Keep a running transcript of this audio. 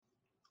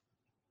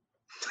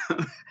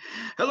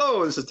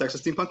Hello, this is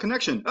Texas Steampunk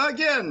Connection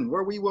again,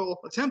 where we will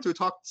attempt to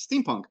talk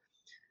steampunk.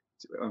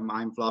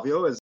 I'm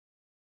Flavio,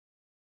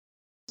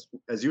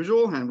 as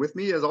usual, and with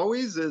me, as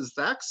always, is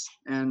Thax.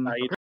 And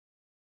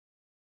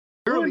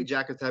apparently,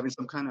 Jack is having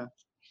some kind of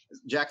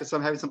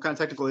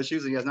technical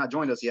issues, and he has not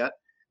joined us yet.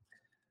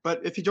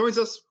 But if he joins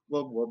us,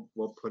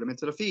 we'll put him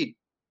into the feed.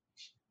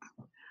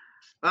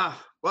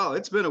 Well,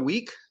 it's been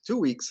 2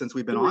 weeks since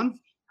we've been on,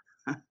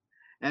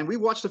 and we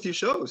watched a few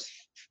shows.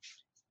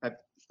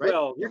 Right?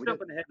 Well, you're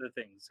jumping ahead of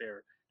things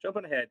here.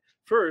 Jumping ahead.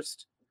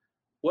 First,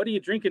 what are you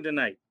drinking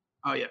tonight?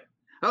 Oh, yeah.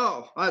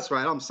 Oh, that's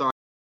right. I'm sorry.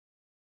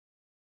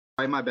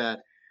 My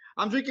bad.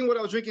 I'm drinking what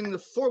I was drinking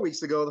 4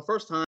 weeks ago. The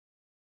first time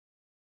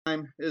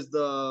is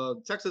the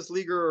Texas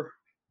Leaguer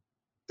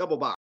Double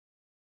Bock.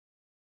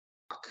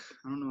 I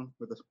don't know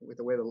with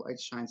the way the light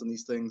shines on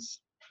these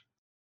things.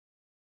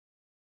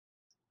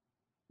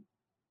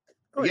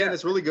 Oh, again, yeah.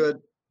 It's really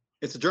good.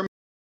 It's a German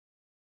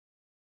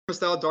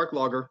style dark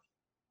lager.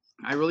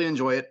 I really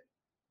enjoy it.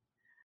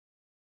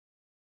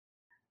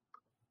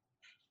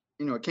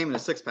 You know, it came in a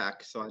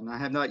 6-pack, so I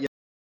have not yet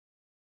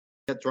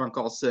drunk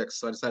all 6.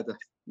 So I decided to,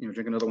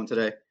 drink another one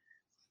today.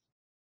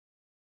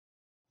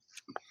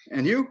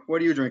 And you?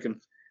 What are you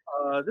drinking?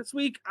 This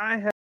week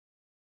I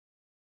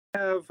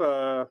have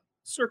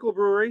Circle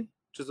Brewery,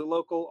 which is a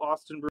local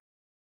Austin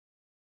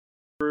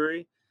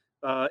brewery.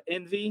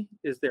 Envy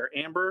is their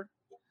amber,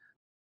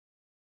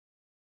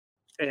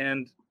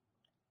 and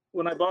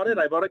when I bought it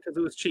because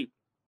it was cheap.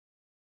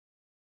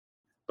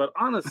 But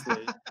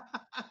honestly,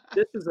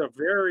 this is a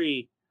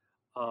very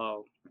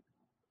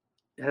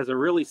has a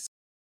really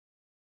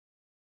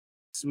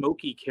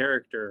smoky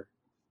character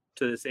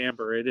to this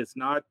amber. It is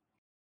not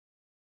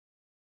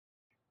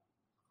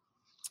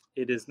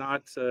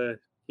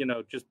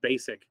just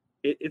basic.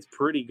 It's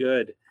pretty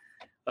good.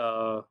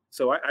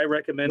 So I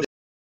recommend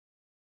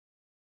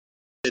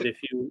it if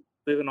you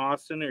live in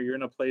Austin or you're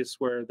in a place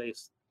where they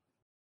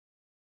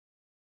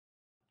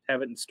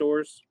have it in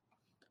stores.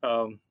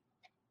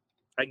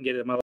 I can get it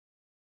at my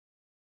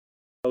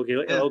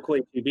local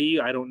HEB.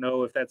 I don't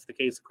know if that's the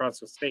case across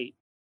the state,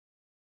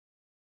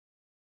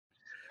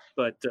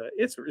 but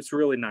it's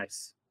really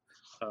nice.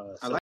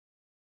 I like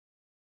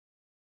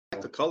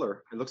the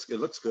color. It looks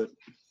good.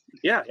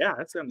 Yeah,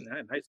 that's a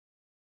nice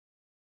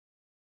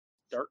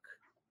dark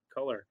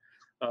color.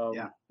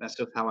 Yeah, that's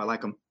just how I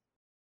like them.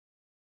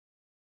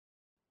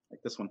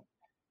 Like this one.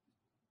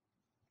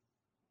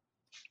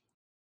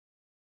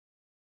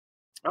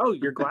 Oh,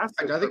 your glasses.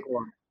 I think.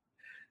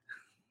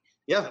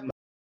 Yeah,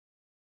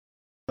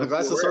 the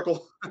glasses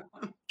circle.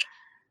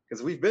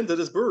 Because we've been to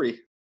this brewery.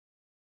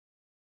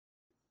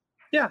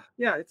 Yeah,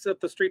 it's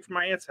up the street from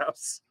my aunt's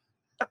house.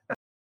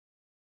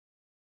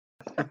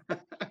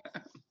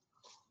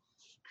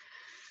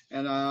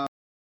 And I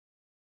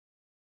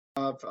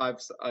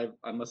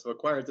must have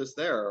acquired this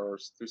there or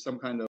through some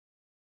kind of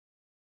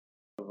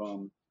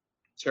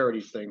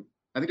charity thing.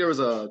 I think there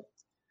was a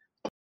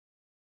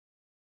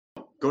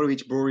go to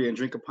each brewery and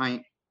drink a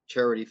pint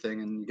charity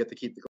thing, and you get to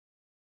keep the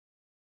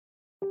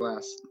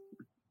glass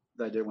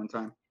that I did one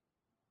time.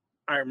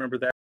 I remember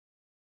that.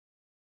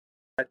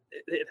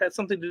 It had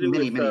something to do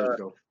many with years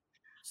ago.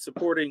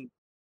 Supporting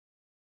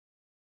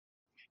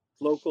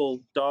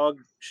local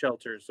dog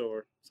shelters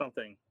or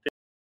something.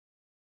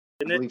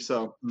 I believe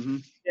so. Mm-hmm.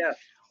 Yeah.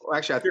 Well,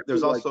 actually,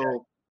 there's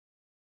also.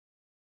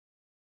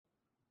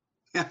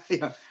 Yeah. I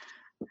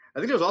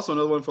think there's also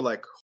another one for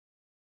like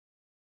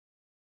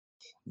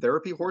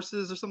therapy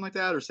horses or something like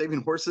that, or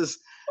saving horses.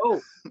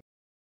 Oh.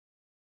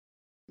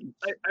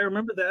 I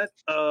remember that.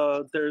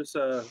 There's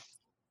a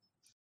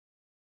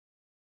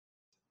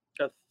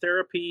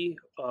therapy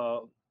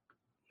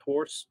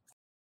horse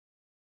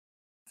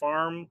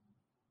farm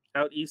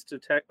out east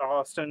of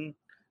Austin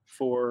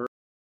for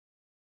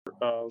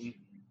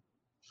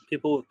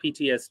people with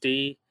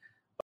PTSD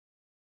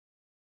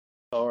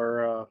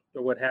or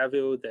what have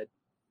you, that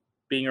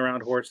being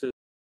around horses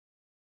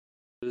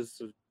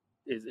is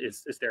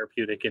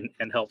therapeutic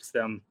and helps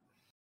them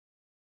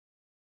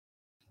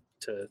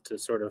to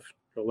sort of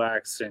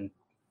relax and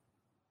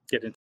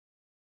get in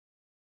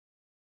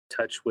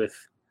touch with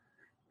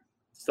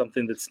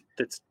something that's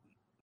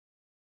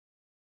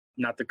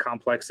not the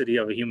complexity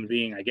of a human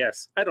being, I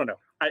guess. I don't know.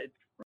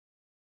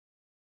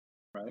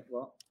 Right.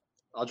 Well,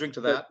 I'll drink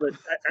to that. But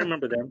I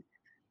remember them.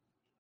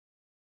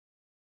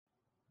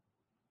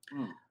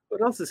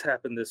 What else has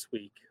happened this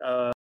week?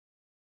 I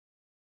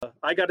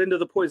got into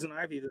the Poison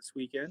Ivy this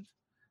weekend,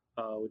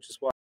 which is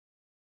why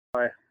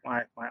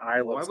my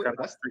eye looks kind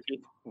of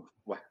freaky.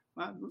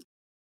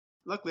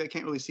 Luckily, I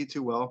can't really see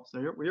too well, so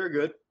you're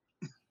good.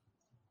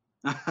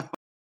 Now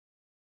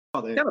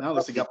it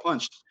looks like you got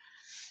punched.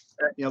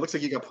 Yeah, it looks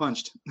like you got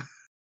punched.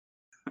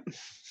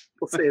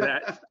 We'll say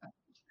that.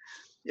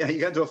 Yeah, you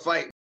got into a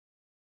fight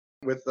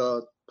with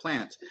a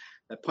plant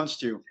that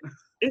punched you.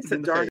 It's a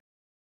dark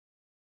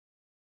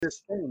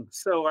thing.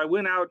 So I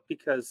went out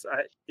because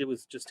it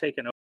was just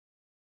taken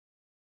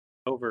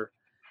over.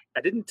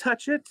 I didn't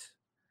touch it.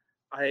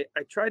 I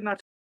tried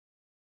not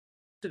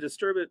to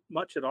disturb it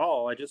much at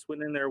all. I just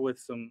went in there with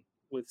some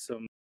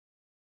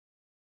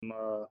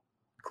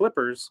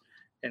clippers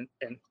and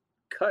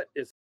cut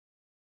as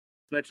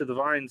much of the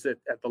vines at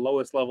the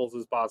lowest levels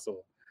as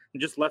possible,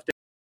 and just left it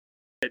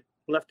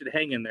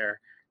hanging there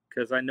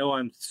because I know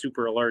I'm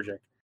super allergic.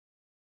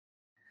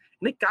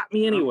 And it got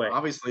me anyway.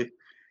 Obviously,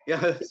 yeah.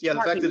 The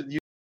fact that you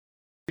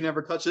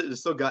never touch it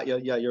still got you.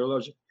 Yeah, you're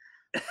allergic.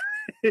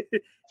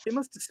 It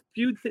must have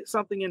spewed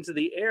something into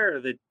the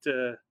air that,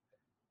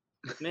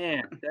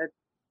 man,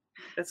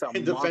 that's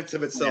in defense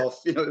of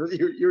itself. You know,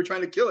 you were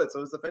trying to kill it,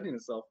 so it's defending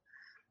itself.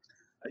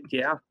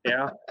 Yeah,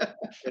 I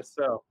guess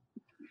so.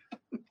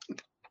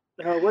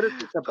 What has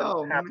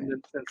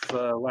happened since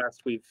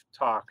last we've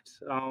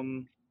talked? A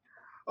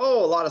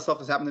lot of stuff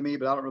has happened to me,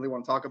 but I don't really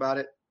want to talk about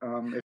it.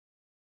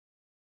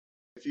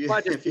 If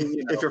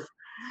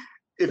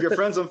you're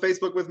friends on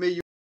Facebook with me,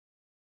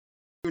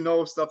 you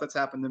know stuff that's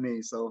happened to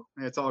me, so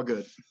it's all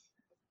good.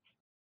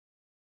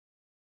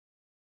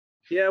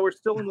 Yeah, we're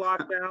still in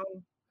lockdown.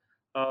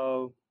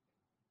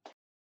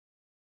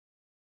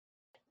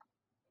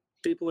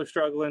 People are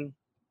struggling.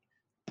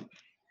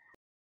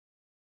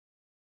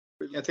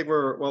 I think people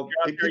were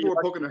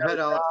poking their head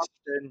out.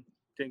 And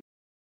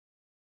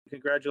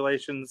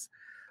congratulations.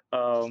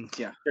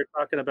 They're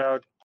talking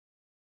about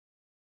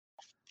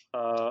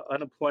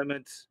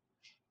unemployment,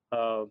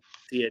 the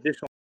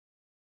additional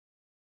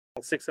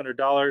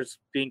 $600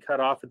 being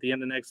cut off at the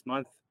end of next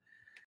month.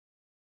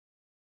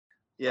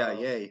 Yeah,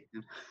 yay.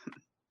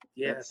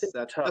 Yeah, that's just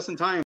in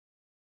time,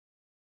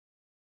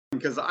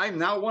 because I'm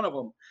now one of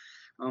them.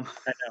 I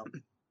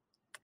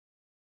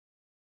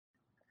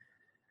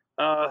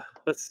know.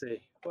 Let's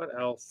see. What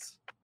else?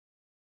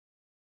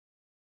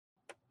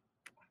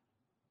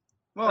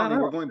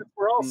 Well,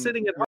 we're all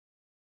sitting at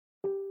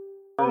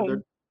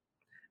home.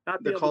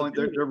 They're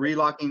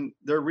relocking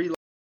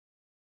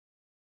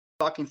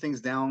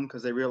things down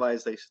because they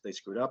realize they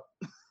screwed up.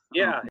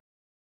 Yeah.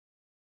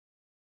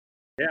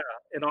 Yeah.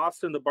 In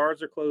Austin, the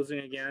bars are closing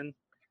again,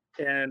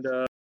 and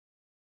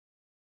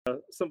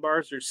some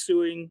bars are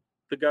suing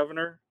the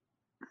governor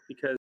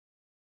because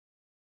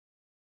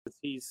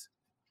he's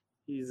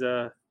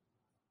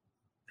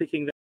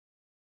picking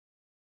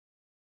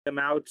them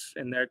out,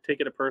 and they're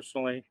taking it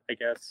personally, I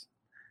guess.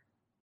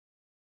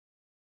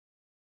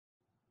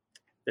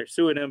 They're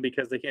suing him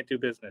because they can't do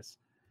business.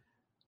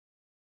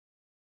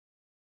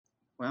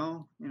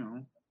 Well, you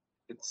know,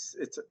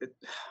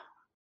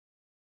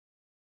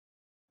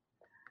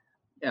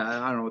 yeah,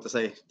 I don't know what to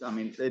say. I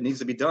mean, it needs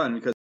to be done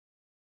because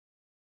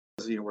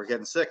we're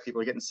getting sick.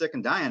 People are getting sick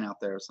and dying out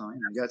there, so you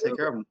got to take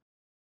care of them.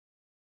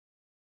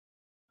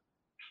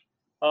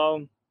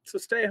 So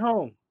stay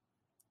home,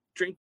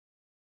 drink,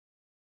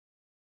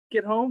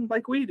 get home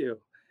like we do,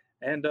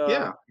 and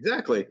yeah,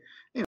 exactly.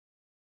 And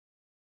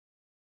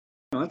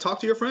talk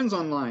to your friends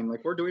online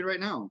like we're doing right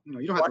now.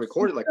 You don't have to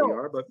record it like we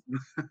are, but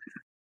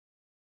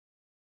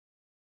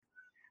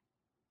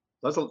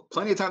that's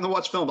plenty of time to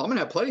watch films. I'm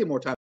gonna have plenty more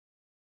time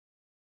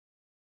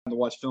to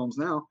watch films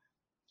now.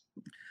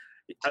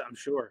 I'm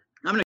sure.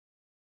 I'm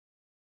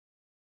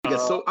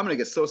gonna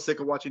get so sick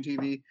of watching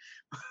TV.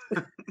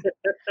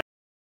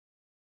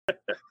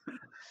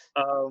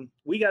 I'm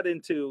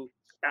getting to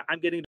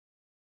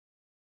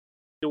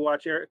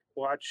watch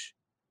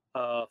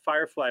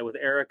Firefly with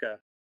Erica.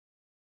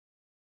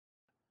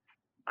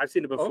 I've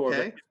seen it before,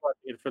 but she's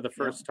watching it for the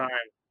first time.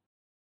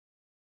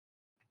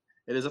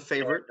 It is a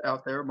favorite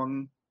out there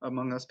among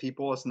us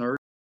people, us nerds.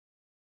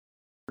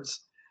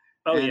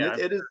 Oh, and yeah.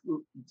 It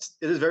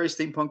is very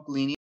steampunk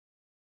leaning,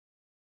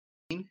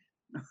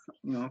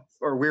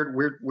 or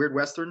weird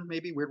Western,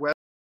 maybe Weird West,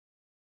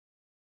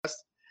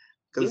 because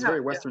it's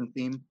very Western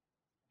theme.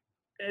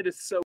 It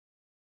is so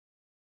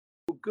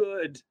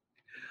good.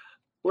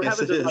 We're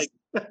having to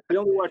we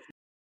only watch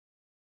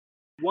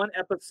one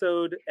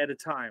episode at a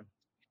time,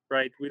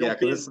 right? We don't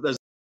binge.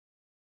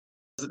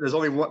 There's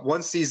only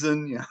one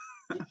season. Yeah.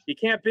 You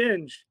can't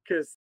binge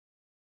because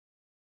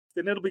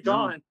then it'll be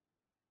gone.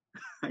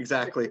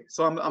 Exactly.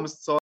 So I'm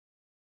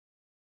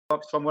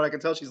from what I can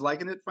tell, she's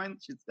liking it. Fine.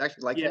 She's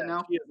actually liking it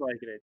now. She is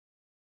liking it.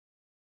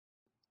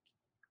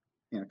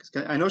 Yeah, because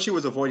I know she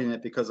was avoiding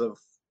it because of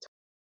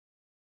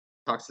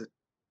toxic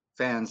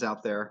fans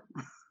out there.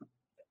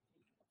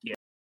 Yeah.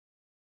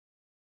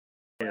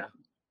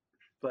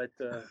 But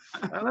I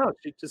don't know.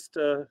 She just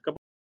a couple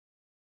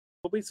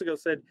weeks ago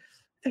said, "I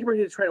think we're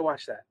going to try to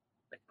watch that."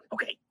 Like,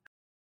 okay.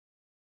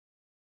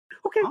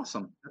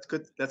 Awesome. That's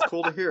good. That's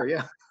cool to hear.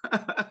 Yeah.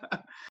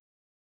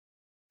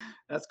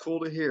 That's cool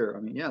to hear. I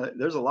mean, yeah,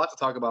 there's a lot to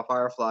talk about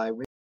Firefly.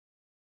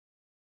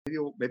 Maybe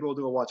we'll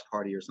do a watch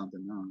party or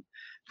something.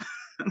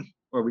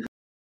 Or we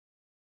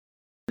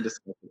can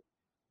discuss it.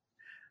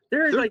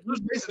 There's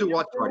ways to do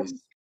watch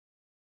parties.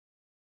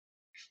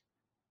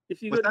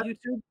 If you go to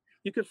YouTube,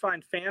 you can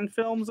find fan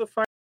films of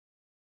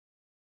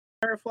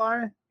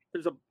Firefly.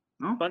 There's a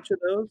bunch of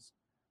those,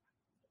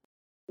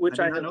 which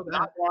I have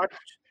not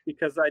watched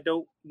because I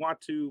don't want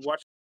to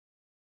watch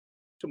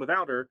them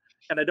without her,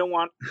 and I don't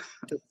want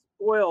to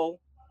spoil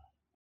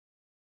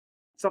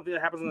something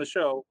that happens in the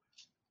show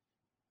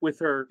with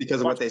her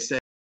because of what they say.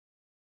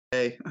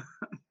 Yeah.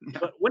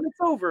 But when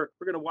it's over,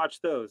 we're gonna watch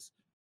those.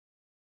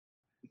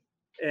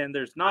 And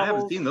there's novels. I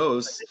haven't seen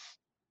those.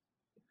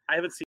 I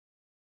haven't seen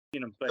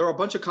them, but there are a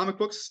bunch of comic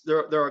books.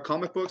 There are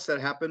comic books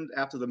that happened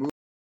after the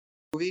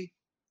movie.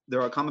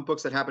 There are comic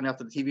books that happened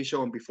after the TV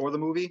show and before the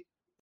movie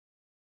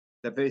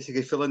that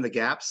basically fill in the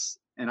gaps.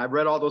 And I've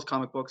read all those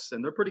comic books,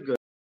 and they're pretty good.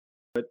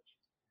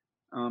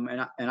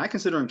 And I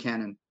consider them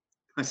canon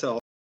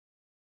myself,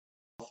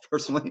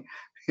 personally,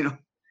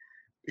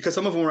 because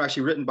some of them were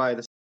actually written by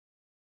the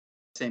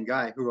same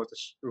guy who wrote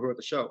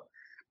the show.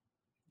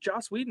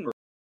 Joss Whedon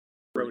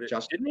wrote it,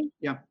 didn't he?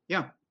 Yeah.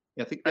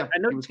 I think I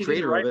know he was he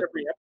creator didn't write of it.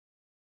 every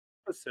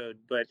episode,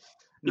 but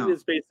he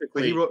was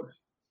basically he wrote,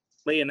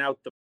 laying out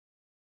the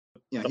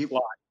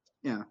plot.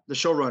 Yeah, the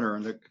showrunner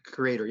and the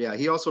creator. Yeah,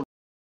 he also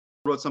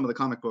wrote some of the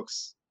comic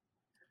books.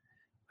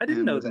 I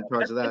didn't know was in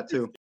charge of that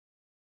too.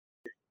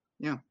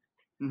 Yeah.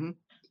 And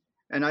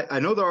I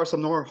know there are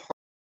some more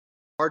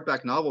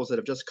hardback novels that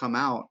have just come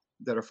out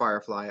that are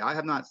Firefly. I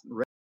have not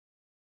read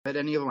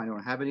any of them. I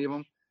don't have any of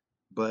them,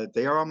 but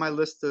they are on my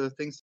list of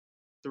things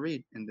to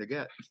read and to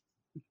get.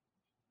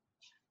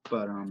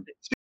 But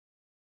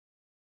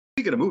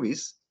speaking of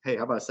movies, hey,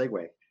 how about a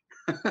segue?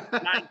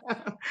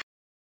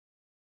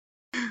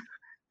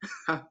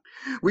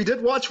 We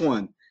did watch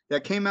one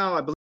that came out,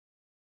 I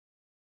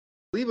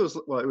believe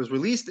it was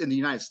released in the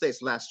United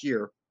States last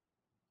year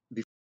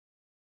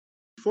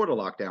before the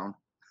lockdown,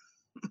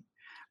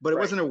 but it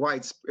wasn't a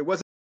wide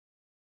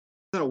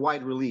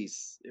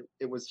release.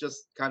 It was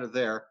just kind of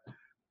there.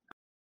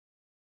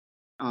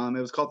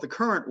 It was called The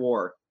Current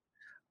War,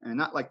 and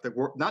not like the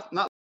war, not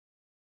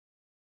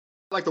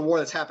like the war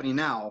that's happening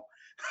now,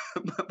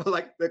 but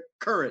like the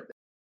current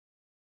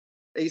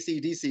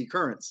AC/DC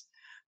currents,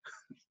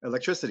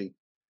 electricity.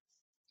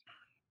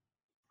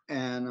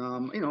 And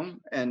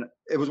and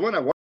it was one I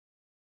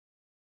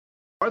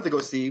wanted to go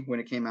see when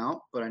it came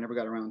out, but I never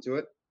got around to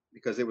it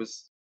because it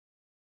was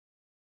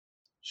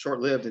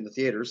short-lived in the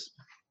theaters.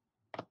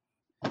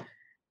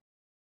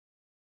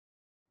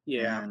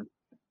 Yeah. And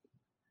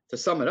to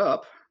sum it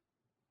up,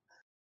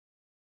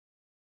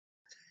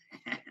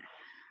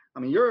 I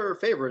mean, your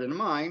favorite and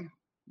mine,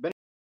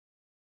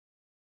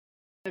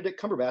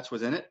 Benedict Cumberbatch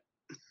was in it.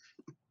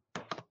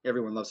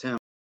 Everyone loves him,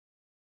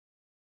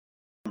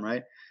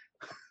 right?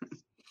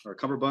 Or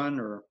Cumberbun,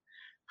 or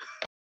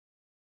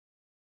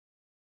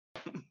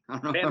I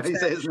don't know how you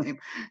say his name.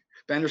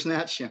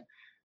 Bandersnatch, yeah.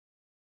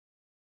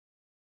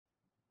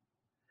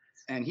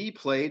 And he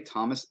played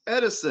Thomas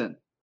Edison.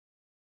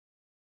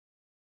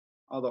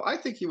 Although I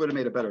think he would have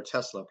made a better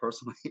Tesla,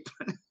 personally.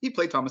 But he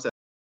played Thomas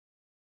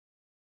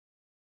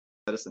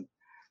Edison.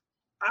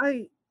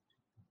 I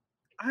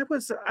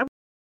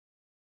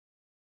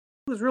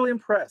was really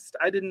impressed.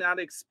 I did not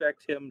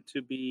expect him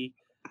to be.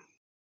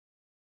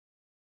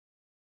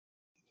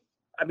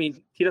 I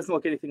mean, he doesn't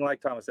look anything like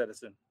Thomas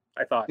Edison,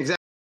 I thought.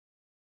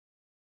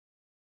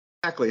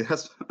 Exactly.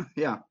 That's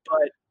yeah.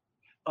 But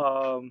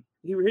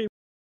he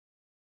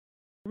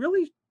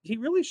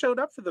really showed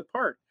up for the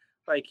part.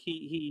 Like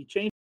he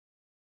changed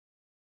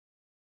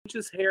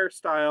his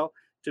hairstyle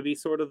to be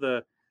sort of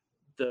the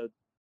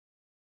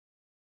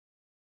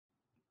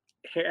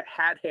hair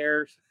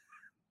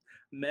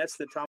mess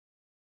that Thomas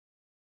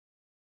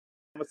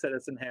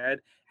Edison had,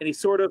 and he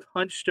sort of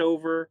hunched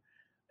over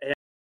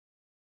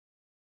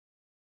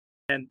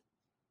and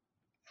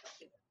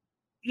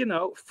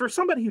for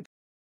somebody who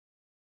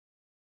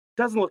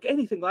doesn't look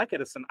anything like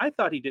Edison, I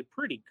thought he did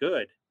pretty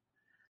good.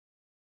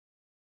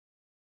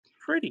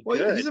 Pretty good.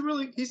 Yeah,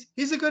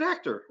 he's a good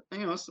actor,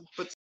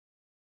 but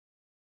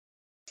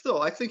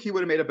still, I think he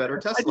would have made a better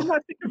Tesla. I do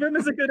not think of him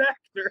as a good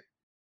actor.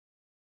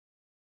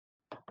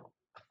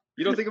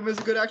 You don't think of him as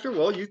a good actor?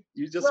 Well, you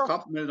just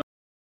complimented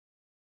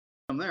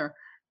him there.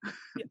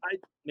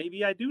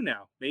 Maybe I do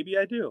now. Maybe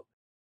I do.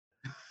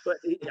 But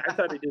I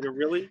thought he did a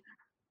really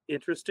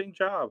interesting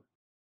job.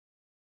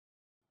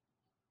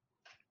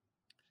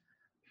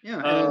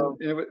 Yeah,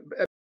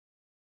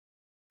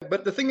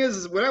 but the thing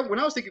is, when I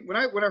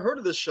heard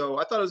of this show,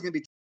 I thought it was going to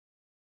be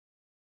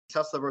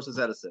Tesla versus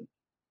Edison,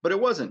 but it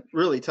wasn't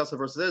really Tesla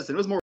versus Edison. It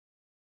was more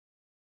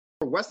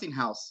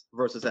Westinghouse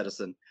versus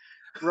Edison.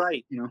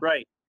 Right.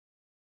 Right.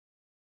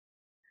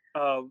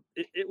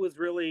 It was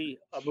really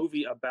a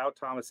movie about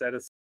Thomas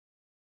Edison.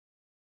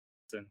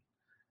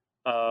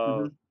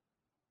 I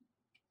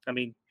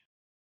mean,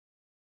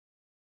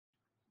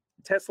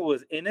 Tesla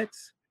was in it,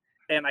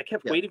 and I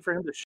kept waiting for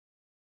him to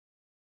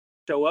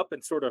show up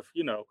and sort of,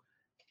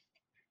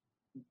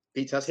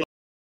 be Tesla.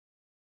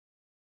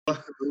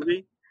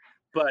 Movie,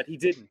 but he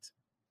didn't.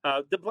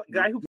 The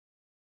guy who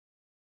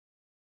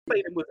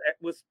played him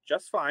was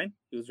just fine.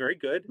 He was very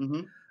good,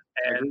 and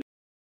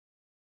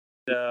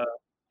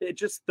it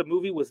just, the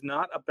movie was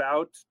not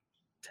about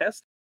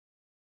Tesla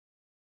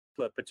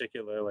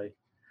particularly.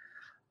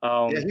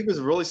 Yeah, he was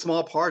a really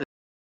small part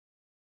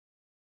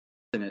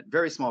in it.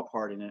 Very small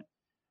part in it.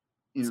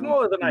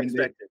 Smaller than I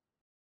expected.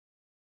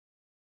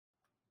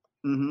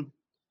 I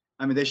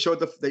mean, they showed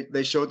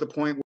the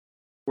point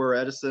where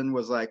Edison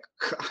was like,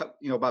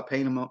 about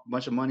paying him a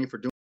bunch of money for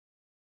doing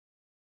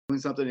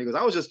something. He goes,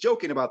 I was just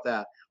joking about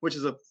that, which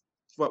is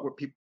what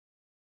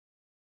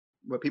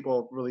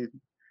people really,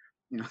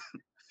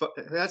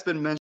 that's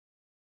been mentioned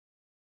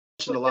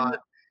a lot.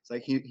 It's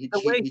like he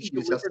The way he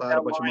cheated delivered Tesla out a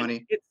that bunch of line,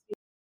 money.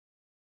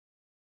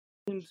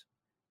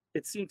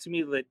 it seemed to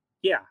me that,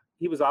 yeah,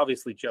 he was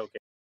obviously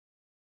joking.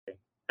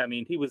 I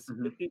mean, he was a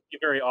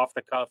very off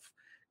the cuff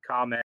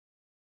comment.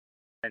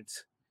 If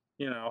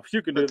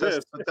you can do this,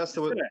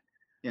 Tesla,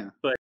 yeah.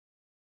 But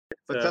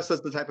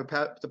Tesla's the type of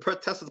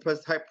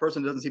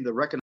person doesn't seem to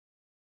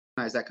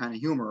recognize that kind of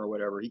humor or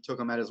whatever. He took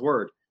him at his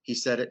word. He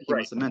said it. He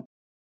must have meant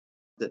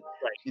it.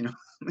 Right.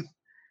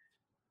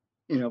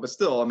 But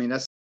still, I mean,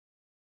 that's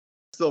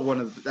still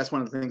one of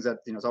the things that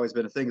it's always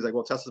been a thing. Is like,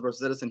 well, Tesla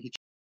versus Edison. He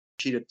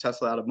cheated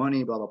Tesla out of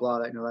money, blah blah blah.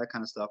 That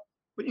kind of stuff.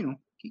 But he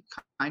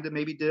kind of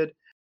maybe did.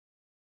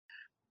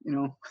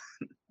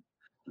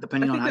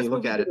 Depending on how you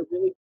look at it. A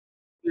really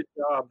good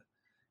job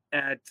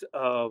at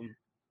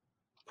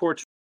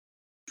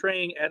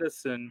portraying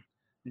Edison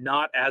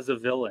not as a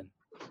villain.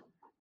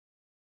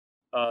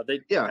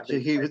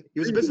 He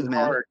was a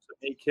businessman. Hard to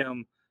make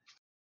him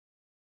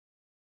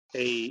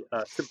a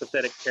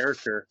sympathetic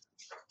character,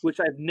 which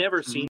I've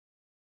never seen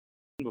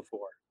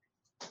before.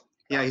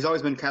 Yeah, he's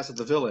always been cast as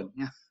the villain.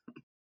 Yeah.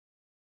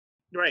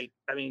 Right.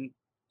 I mean,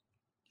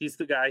 he's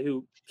the guy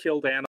who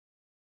killed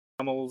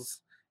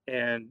animals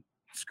and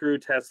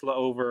screwed Tesla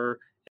over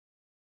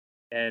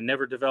and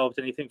never developed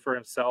anything for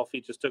himself.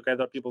 He just took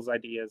other people's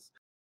ideas.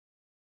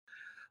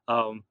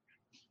 I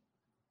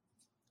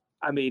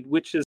mean,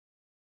 which is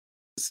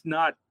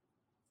not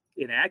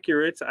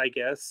inaccurate, I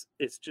guess.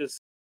 It's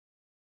just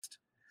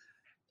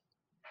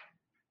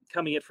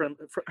coming at it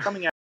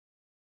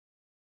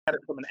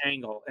from an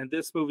angle, and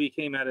this movie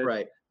came at it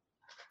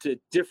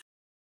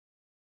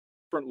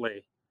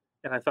differently,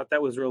 and I thought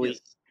that was really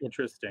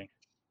interesting.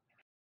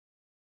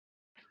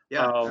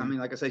 Yeah, I mean,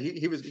 like I said,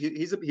 he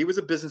was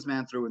a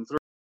businessman through and through.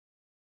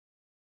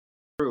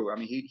 I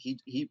mean,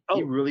 he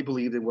really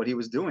believed in what he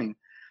was doing.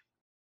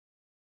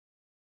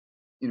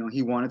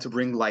 He wanted to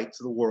bring light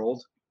to the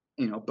world,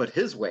 but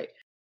his way.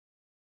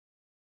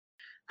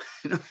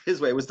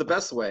 His way was the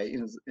best way,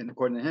 and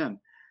according to him.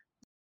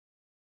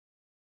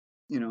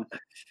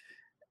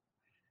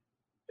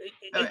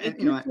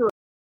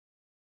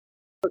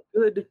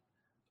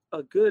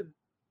 A good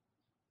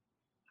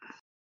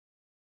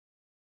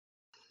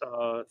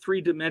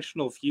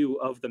three-dimensional view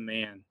of the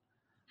man.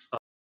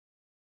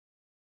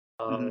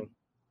 I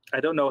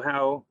don't know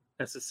how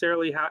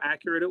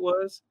accurate it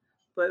was,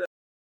 but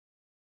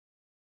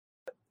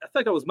I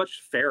think it was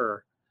much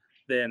fairer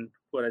than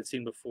what I'd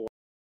seen before.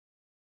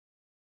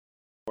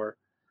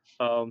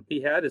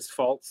 He had his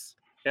faults,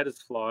 had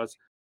his flaws.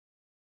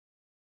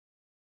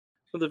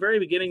 From the very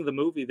beginning of the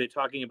movie, they're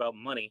talking about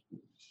money,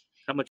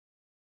 how much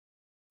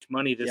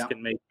money this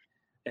can make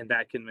and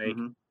that can make.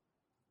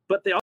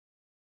 But they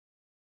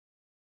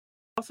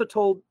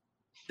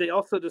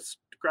also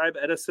describe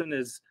Edison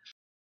as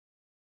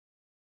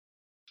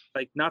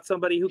like not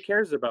somebody who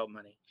cares about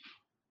money.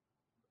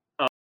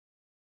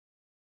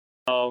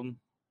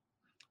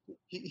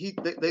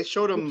 They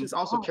showed him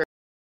also caring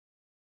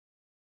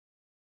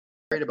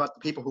about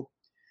the people who.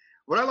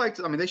 What I liked,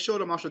 I mean, they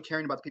showed him also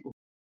caring about the people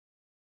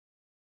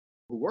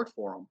who worked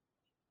for him.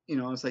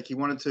 It's like he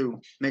wanted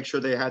to make sure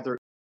they had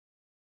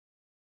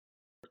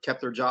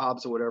kept their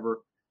jobs or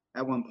whatever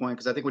at one point,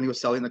 because I think when he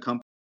was selling the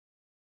company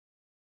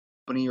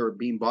or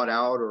being bought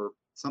out or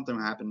something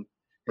happened,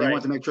 he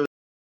wanted to make sure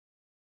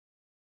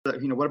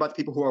that, what about the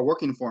people who are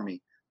working for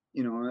me,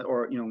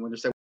 or when they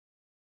say,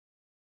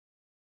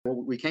 well,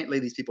 we can't lay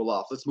these people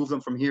off, let's move them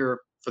from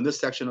this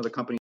section of the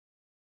company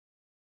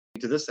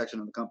to this section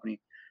of the company.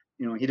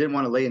 He didn't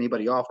want to lay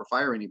anybody off or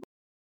fire anybody.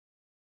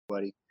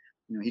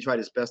 He tried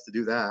his best to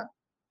do that.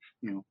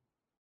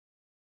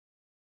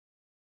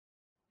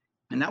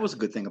 And that was a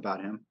good thing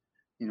about him.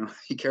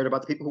 He cared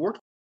about the people who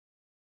worked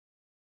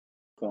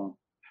for him.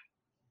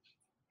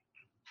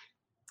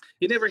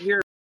 You never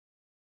hear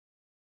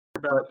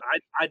about.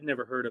 I'd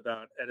never heard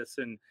about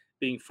Edison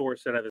being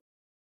forced out of his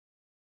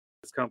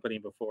company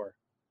before.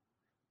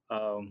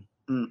 A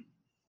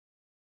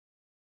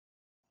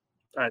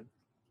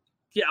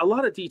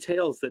lot of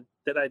details that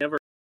I never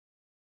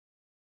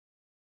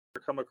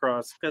come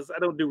across because I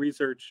don't do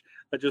research.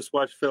 I just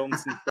watch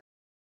films.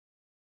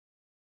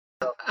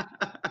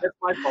 That's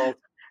my fault.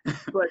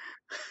 But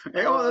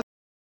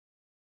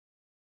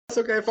that's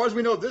okay. As far as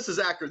we know, this is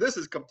accurate. This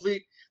is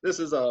complete. This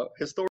is a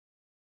historical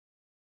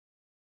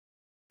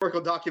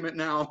document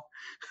now.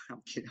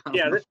 I'm kidding.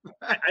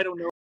 I don't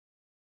know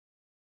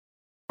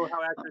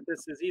how accurate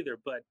this is either,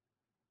 but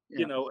I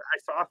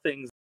saw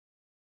things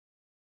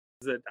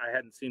that I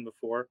hadn't seen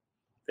before.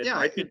 It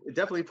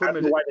definitely put him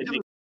in a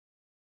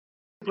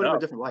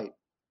different light.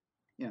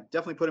 Yeah,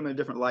 definitely put him in a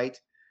different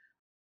light.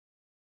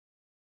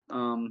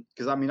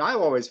 Because I mean, I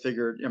always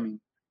figured,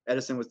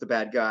 Edison was the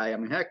bad guy. I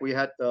mean, heck, we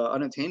had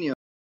unobtainium.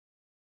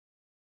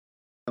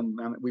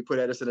 We put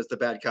Edison as the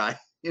bad guy,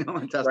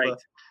 and Tesla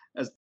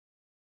as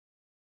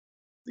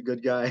the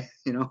good guy,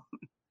 you know.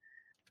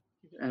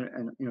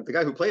 And you know, the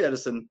guy who played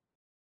Edison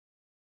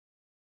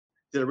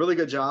did a really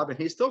good job, and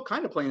he's still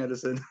kind of playing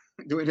Edison,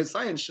 doing his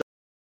science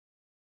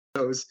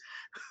shows.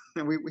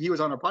 And he was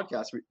on our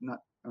podcast not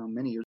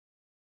many years,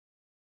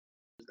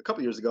 a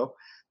couple years ago.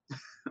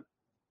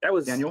 That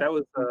was Daniel? that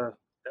was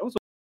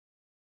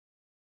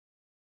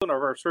one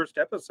of our first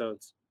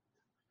episodes.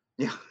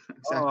 Yeah,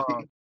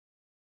 exactly.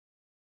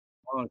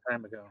 A long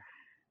time ago.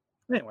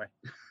 Anyway,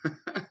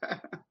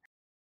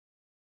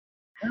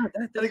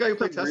 The guy who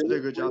played Tesla did a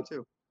good job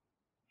too.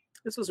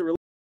 This was a really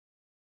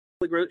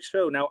great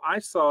show. Now, I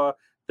saw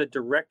the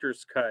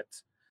director's cut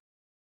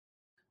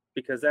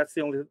because that's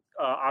the only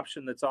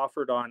option that's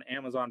offered on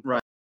Amazon Prime.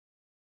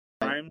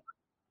 Right.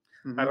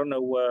 Mm-hmm. I don't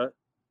know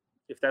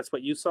if that's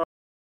what you saw.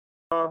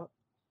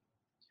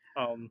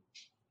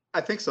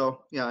 I think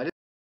so. Yeah,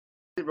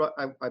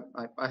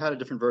 I had a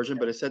different version,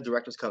 but it said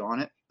director's cut on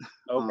it.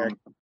 Okay.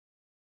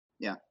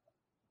 Yeah.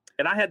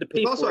 And I had to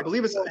pay. I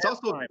believe it's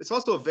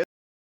also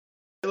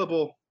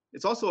available.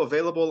 It's also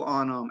available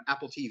on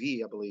Apple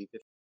TV, I believe.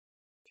 If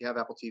you have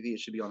Apple TV, it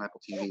should be on Apple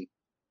TV.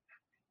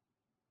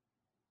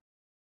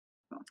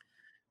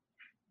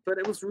 But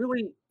it was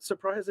really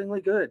surprisingly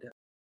good.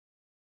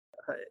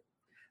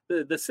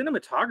 The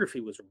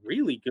cinematography was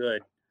really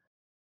good.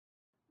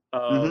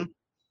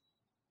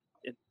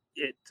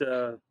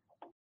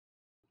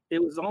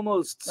 It was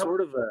almost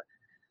sort of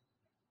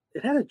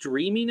it had a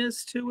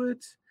dreaminess to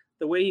it.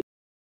 The way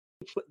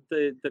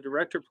the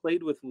director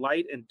played with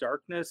light and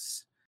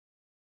darkness,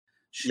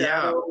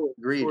 shadow,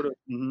 sort of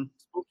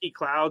spooky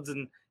clouds,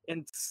 and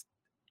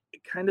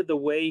kind of the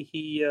way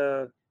he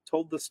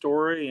told the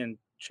story and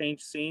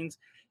changed scenes.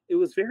 It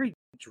was very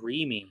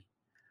dreamy.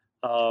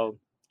 I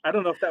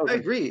don't know if that was. I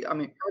agree. I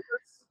mean,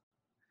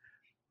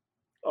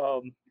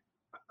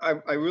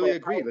 I really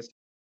agree.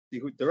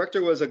 The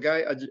director was a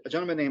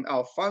gentleman named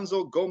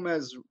Alfonso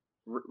Gomez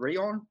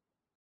Rejon,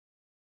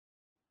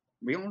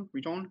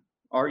 Rejon.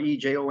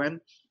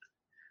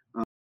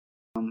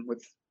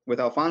 With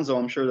Alfonso,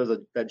 I'm sure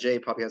that J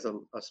probably has a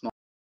small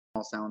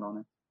sound on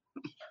it.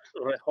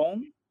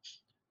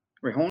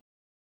 Rejon?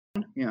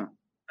 Yeah.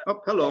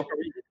 Oh, hello.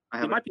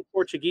 He might be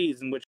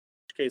Portuguese, in which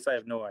case I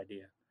have no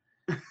idea.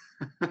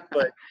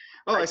 But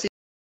I see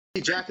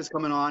Jack is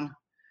coming on.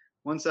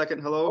 1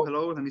 second. Hello.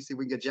 Let me see if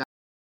we can get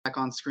Jack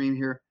on screen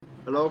here.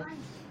 Hello.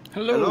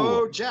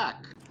 Hello,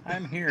 Jack.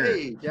 I'm here.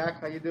 Hey,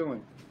 Jack. How you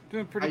doing?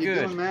 Doing pretty good.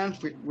 How you doing, man?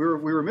 We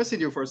were missing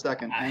you for a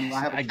second. And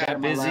I got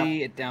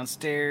busy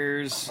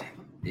downstairs.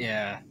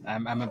 Yeah,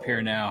 I'm up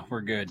here now.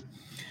 We're good.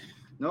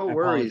 No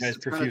worries.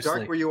 It's kind of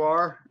dark where you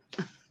are,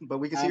 but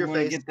we can see your face. I'm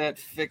going to get that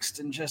fixed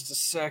in just a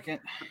second.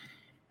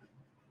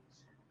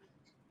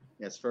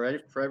 Yes, for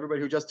everybody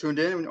who just tuned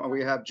in,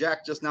 we have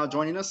Jack just now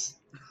joining us.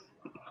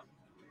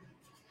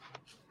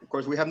 Of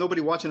course, we have nobody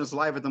watching us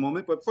live at the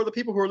moment, but for the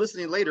people who are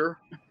listening later,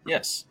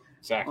 yes,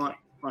 exactly,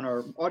 on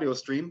our audio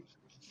stream,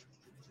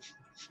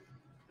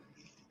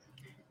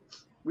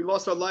 we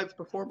lost our live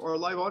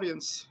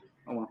audience.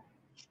 Oh well.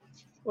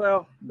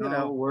 Well,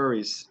 no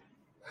worries.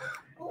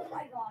 Oh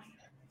my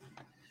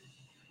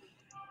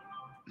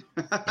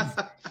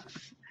gosh.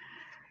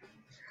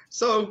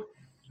 So,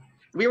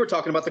 we were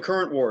talking about the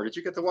current war. Did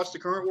you get to watch the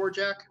current war,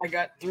 Jack? I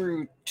got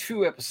through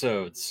 2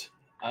 episodes.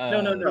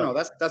 No.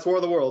 That's War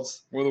of the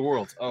Worlds. War of the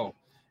Worlds. Oh,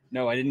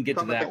 no, I didn't get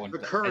to that one. The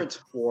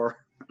current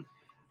war.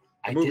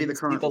 The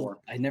current war.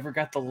 I never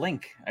got the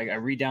link. I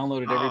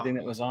re-downloaded everything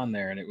that was on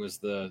there, and it was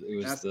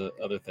the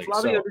other thing.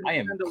 Flavio, so I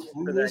am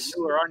clueless.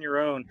 You are on your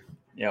own.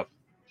 Yep.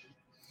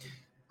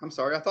 I'm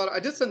sorry. I thought I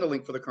did send a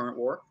link for the current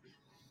war.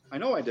 I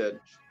know I did.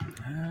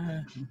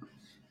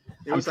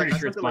 It was pretty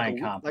sure it's my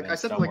incompetence. I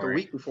sent it like a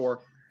week before.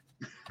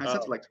 I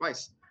sent it like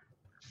twice.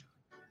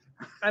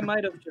 I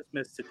might have just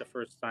missed it the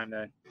first time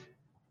then.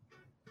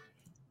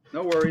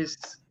 No worries.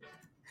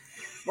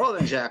 Well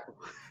then, Jack.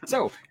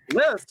 So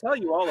let us tell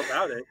you all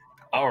about it.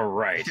 All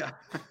right.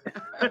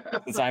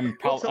 Since I'm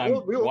watching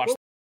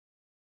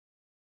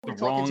the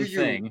wrong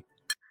thing.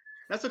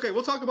 That's okay.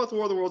 We'll talk about the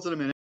War of the Worlds in a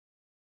minute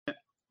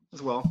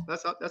as well.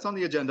 That's on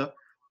the agenda.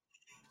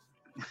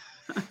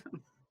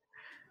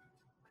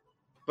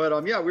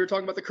 But we were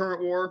talking about the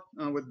current war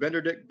with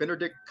Benedict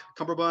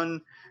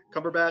Cumberbatch,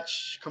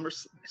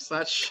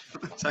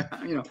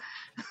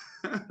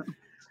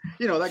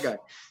 you know that guy.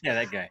 Yeah,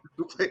 that guy.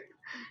 The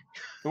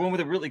one with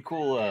the really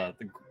cool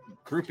the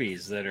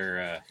groupies that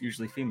are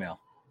usually female.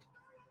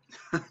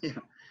 Yeah,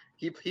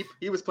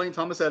 he was playing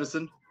Thomas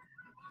Edison,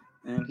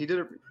 and he did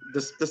it.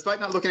 Despite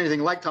not looking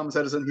anything like Thomas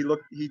Edison,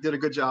 he did a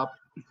good job.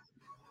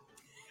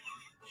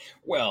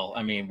 Well,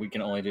 I mean, we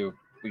can only do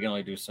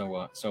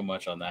so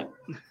much on that.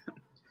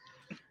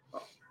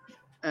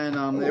 And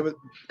it was,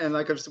 and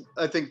like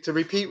I think to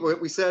repeat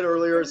what we said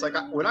earlier, it's like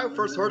when I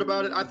first heard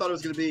about it, I thought it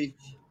was going to be,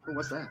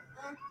 what's that?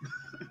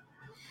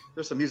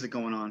 There's some music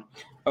going on.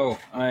 Oh,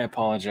 I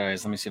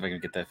apologize. Let me see if I can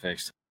get that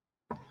fixed.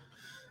 Turn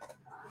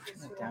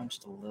that down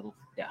just a little.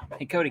 Yeah.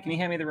 Hey, Cody, can you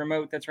hand me the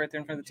remote that's right there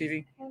in front of the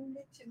TV? Hand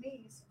it to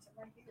me since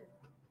I'm right here.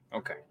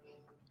 Okay.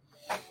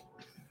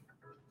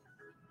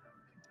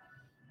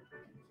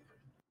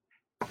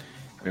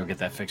 We'll get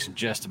that fixed in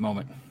just a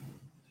moment.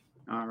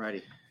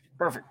 Alrighty.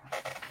 Perfect.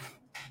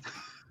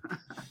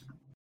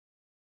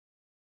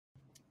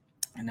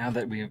 And now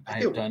that I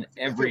have done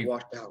every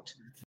washed out.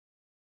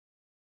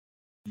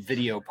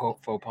 video faux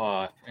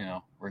pas,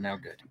 we're now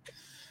good.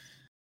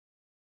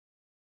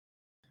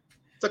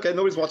 It's okay.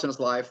 Nobody's watching us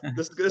live.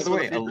 This is By the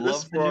way, I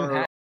love the new for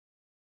hat.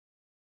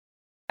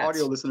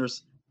 audio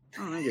listeners.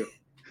 Oh, thank you.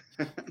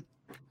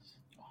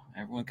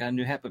 Everyone got a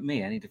new hat but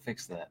me. I need to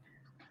fix that.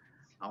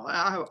 Oh,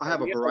 I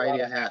have a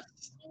variety of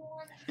hats.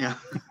 Yeah.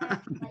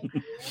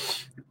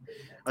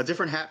 A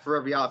different hat for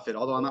every outfit,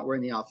 although I'm not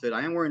wearing the outfit.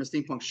 I am wearing a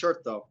steampunk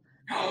shirt, though.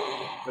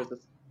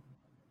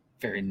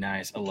 Very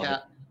nice. I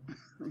love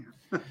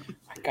it. I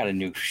got a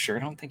new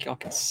shirt. I don't think y'all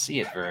can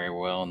see it very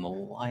well in the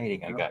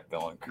lighting I got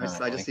going currently.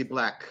 I just see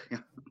black.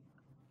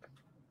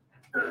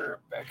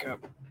 Back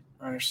up.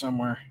 Right here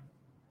somewhere.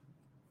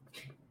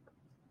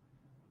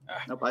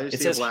 Nope, I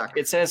just see black.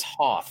 It says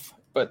Hoth,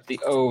 but the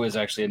O is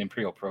actually an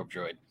Imperial probe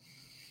droid.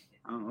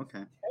 Oh,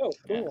 okay. Oh,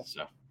 cool. Yeah,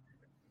 so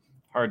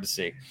hard to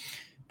see,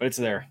 but it's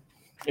there.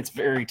 It's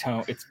very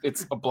tone.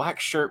 It's a black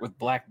shirt with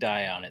black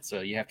dye on it, so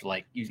you have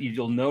to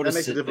you'll notice that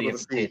makes it but you difficult have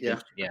to see. pay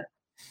attention. Yeah.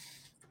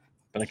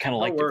 But I kind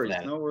of like it for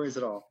that. No worries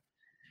at all.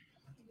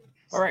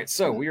 All right,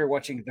 so we are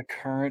watching The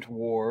Current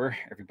War.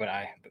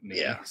 Everybody but me.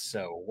 Yeah.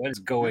 So what is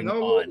going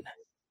on?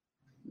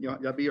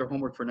 That'll be your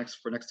homework for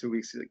next 2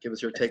 weeks. Give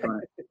us your take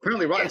on it.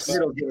 Apparently, Rotten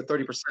Tomatoes give it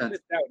 30%.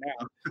 It's out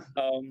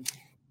now.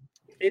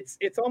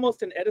 It's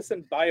almost an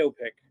Edison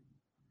biopic.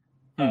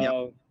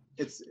 And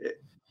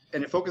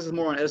it focuses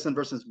more on Edison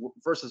versus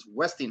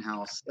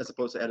Westinghouse as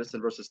opposed to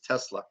Edison versus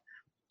Tesla,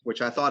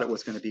 which I thought it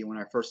was going to be when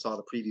I first saw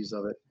the previews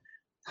of it.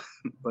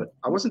 But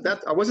I wasn't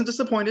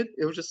disappointed.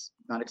 It was just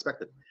not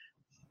expected.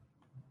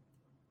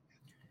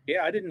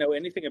 Yeah, I didn't know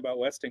anything about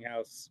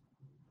Westinghouse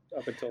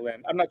up until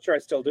then. I'm not sure I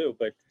still do,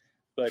 but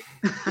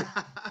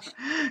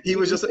he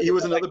was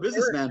another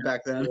businessman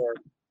back then.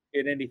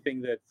 In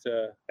anything that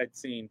I'd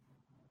seen.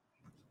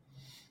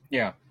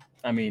 Yeah,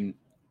 I mean,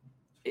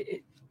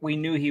 we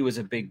knew he was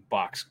a big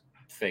box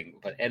thing,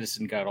 but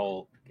Edison got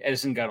all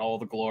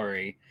the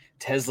glory.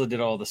 Tesla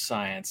did all the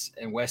science,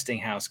 and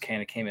Westinghouse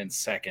kind of came in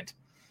second.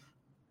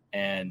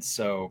 And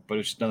so, but it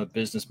was just another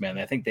businessman.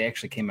 I think they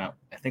actually came out.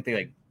 I think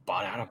they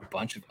bought out a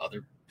bunch of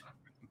other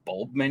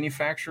bulb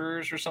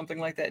manufacturers or something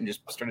like that, and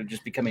just started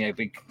becoming a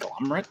big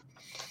conglomerate.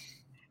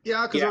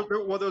 Yeah, because there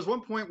was one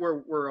point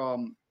where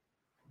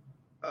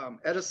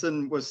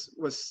Edison was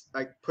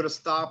like put a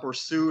stop or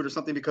sued or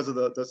something because of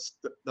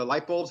the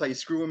light bulbs, how you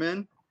screw them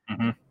in.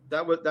 Mm-hmm.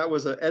 That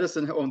was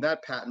Edison owned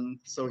that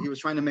patent, so he was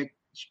trying to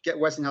get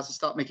Westinghouse to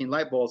stop making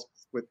light bulbs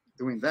with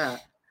doing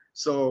that.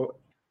 So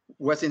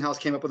Westinghouse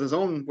came up with his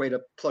own way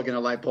to plug in a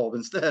light bulb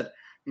instead.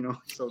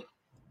 So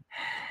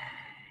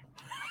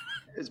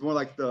it's more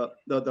like the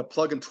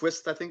plug and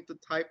twist, I think, the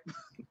type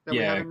that we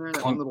have in there.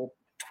 That one little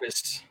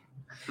twist.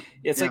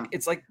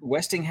 It's like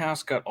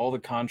Westinghouse got all the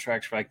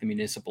contracts for like the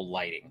municipal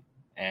lighting,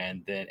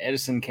 and then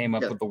Edison came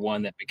up with the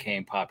one that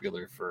became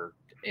popular for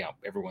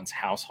everyone's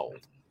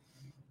household,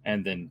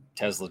 and then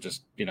Tesla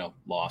just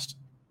lost.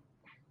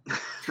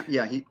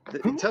 Yeah,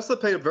 Tesla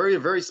played a very,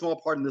 very small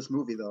part in this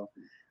movie, though.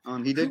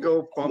 He did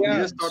go from he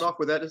did start off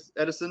with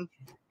Edison,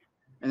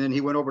 and then he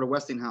went over to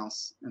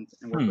Westinghouse and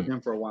worked with him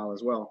for a while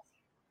as well.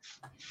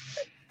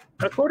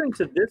 According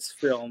to this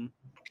film,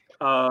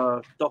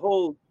 the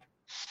whole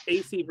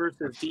AC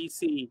versus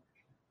DC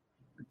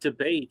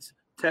debate,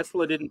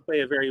 Tesla didn't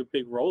play a very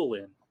big role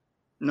in.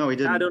 No, he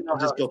didn't. I don't know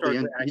how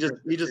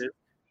he just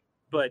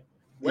but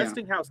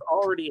Westinghouse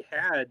already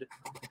had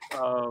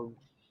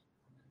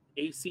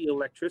AC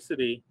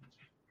electricity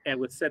and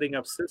was setting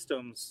up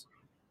systems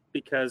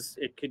because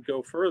it could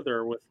go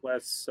further with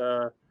less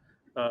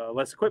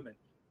equipment.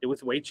 It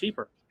was way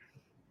cheaper.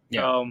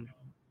 Yeah.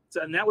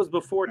 And that was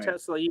before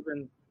Tesla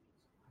even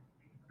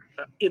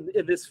in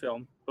this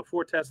film,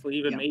 before Tesla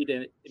even made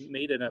an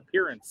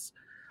appearance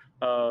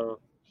on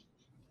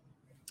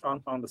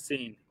the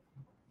scene.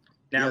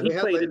 Now they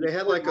had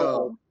like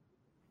a.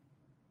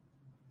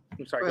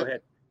 I'm sorry. Go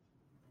ahead.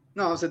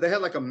 No, I said they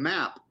had like a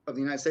map of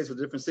the United States with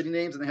different city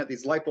names, and they had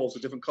these light bulbs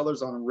with different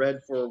colors on them: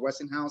 red for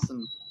Westinghouse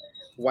and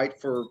white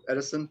for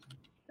Edison.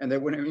 And they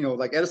went,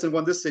 like Edison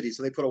won this city,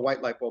 so they put a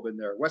white light bulb in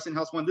there.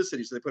 Westinghouse won this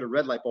city, so they put a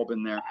red light bulb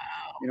in there.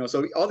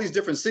 So all these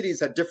different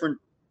cities had different.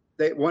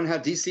 One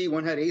had DC,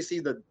 one had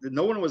AC.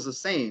 No one was the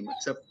same,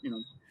 except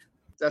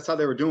that's how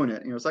they were doing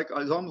it. It's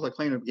almost like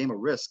playing a game of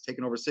Risk,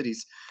 taking over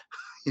cities,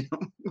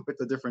 with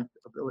the different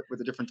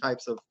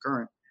types of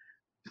current,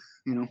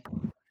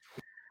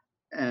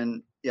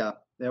 And yeah,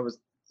 it was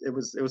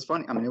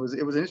funny. I mean, it was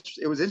an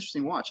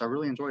interesting watch. I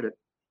really enjoyed it.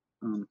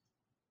 I'm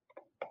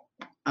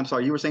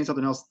sorry, you were saying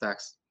something else,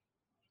 Dax.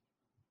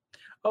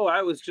 Oh,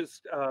 I was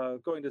just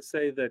going to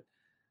say that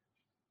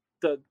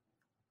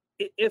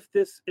if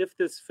this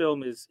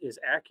film is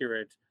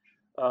accurate,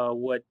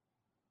 what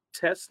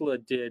Tesla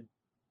did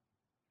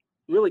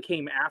really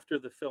came after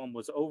the film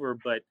was over,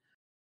 but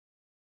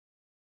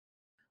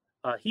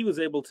he was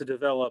able to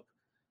develop,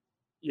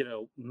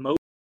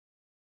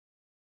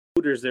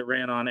 motors that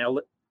ran on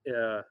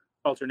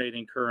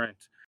alternating current,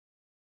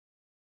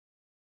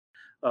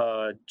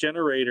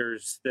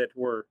 generators that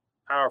were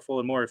powerful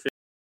and more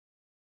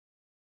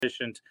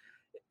efficient.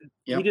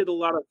 Yep. He did a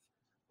lot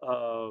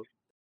of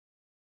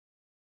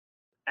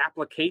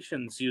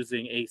applications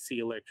using AC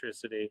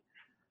electricity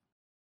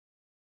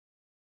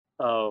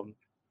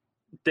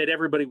that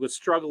everybody was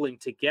struggling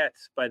to get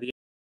by the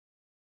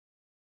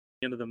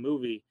end of the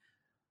movie.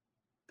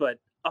 But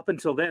up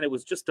until then, it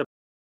was just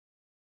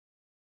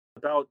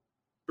about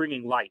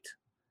bringing light.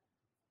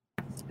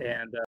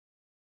 And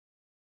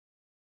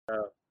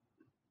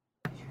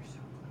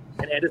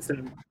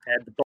Edison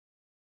had the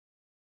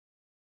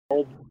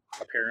bulb,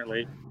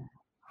 apparently.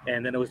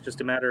 And then it was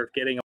just a matter of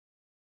getting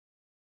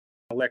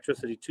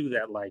electricity to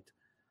that light.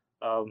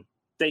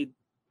 They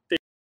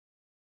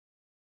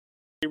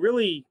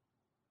really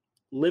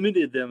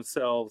limited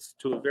themselves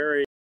to a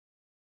very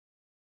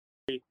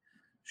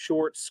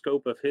short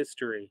scope of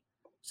history,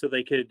 so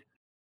they could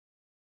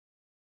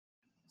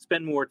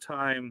spend more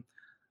time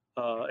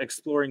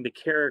exploring the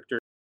character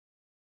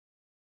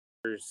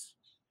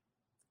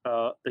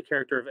of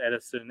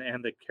Edison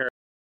and the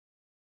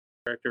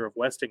character of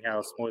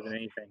Westinghouse more than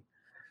anything.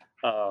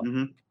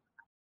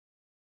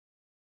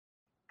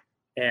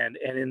 And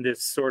in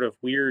this sort of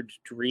weird,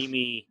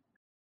 dreamy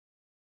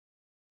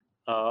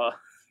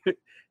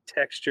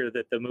texture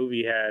that the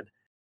movie had,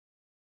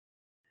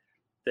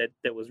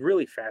 that was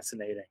really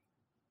fascinating,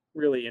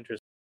 really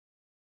interesting.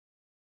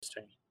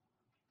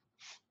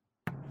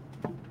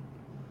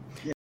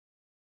 Yeah.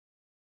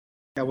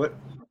 What?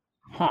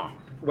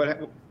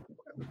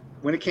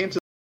 When it came to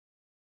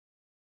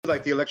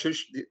like the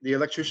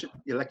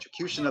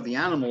electrocution of the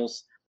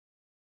animals,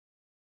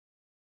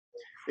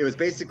 it was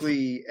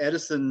basically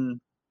Edison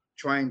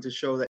trying to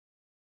show that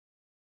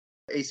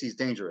AC is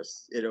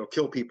dangerous. It'll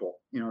kill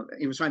people.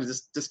 He was trying to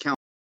discount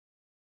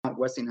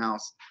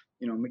Westinghouse,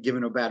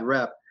 giving a bad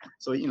rep.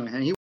 So,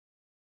 and he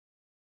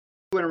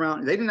went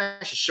around. They didn't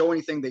actually show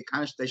anything. They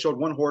showed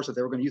one horse that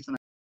they were going to euthanize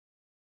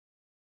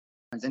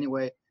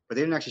anyway, but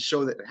they didn't actually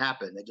show that it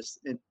happened.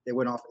 It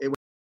went off. It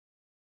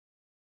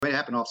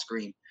happened off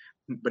screen,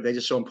 but they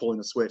just show him pulling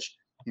the switch,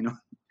 and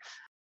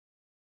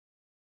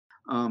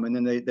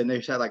then they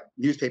had like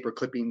newspaper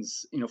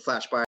clippings,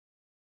 flash by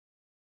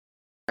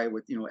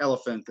with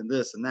elephant and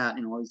this and that,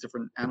 all these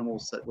different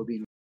animals that were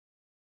being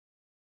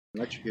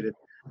electrocuted.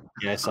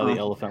 Yeah, I saw the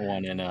elephant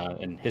one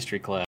in history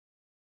class.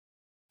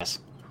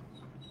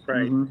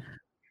 Right. Mm-hmm.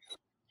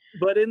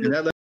 But in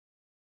that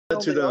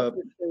led to the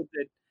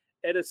that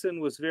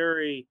Edison was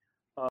very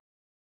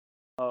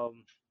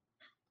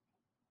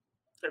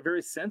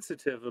very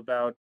sensitive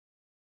about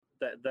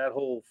that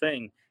whole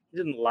thing. He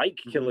didn't like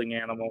killing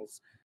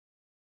animals.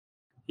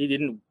 He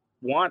didn't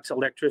want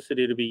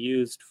electricity to be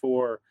used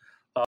for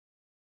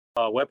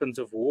weapons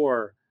of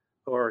war,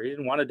 or he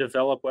didn't want to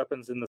develop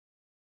weapons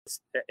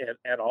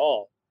at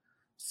all.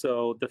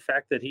 So the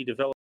fact that he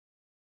developed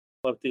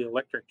the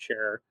electric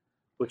chair,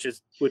 which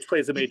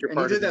plays a major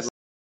part. He did that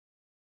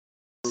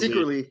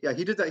secretly. Yeah,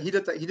 he did that. He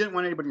didn't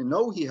want anybody to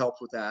know he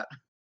helped with that.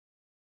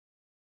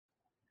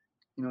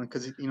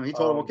 Because he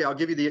told him, okay, I'll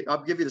give you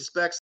the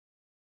specs.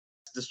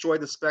 Destroy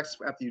the specs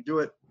after you do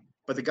it.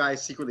 But the guy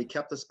secretly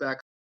kept the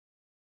specs.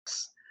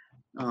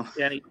 I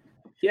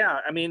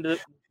mean, the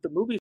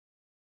movie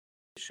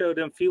showed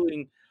him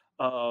feeling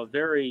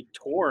very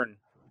torn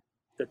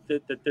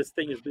that this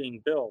thing is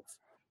being built,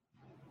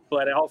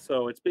 but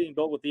also it's being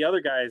built with the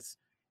other guy's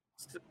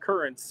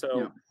currents,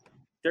 so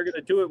they're going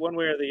to do it one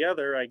way or the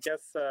other. I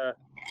guess I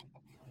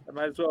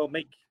might as well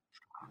make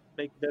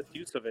best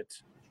use of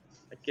it,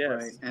 I guess.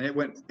 Right, and it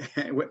went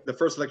the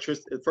first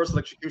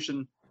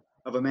electrocution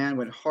of a man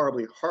went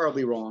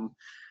horribly wrong.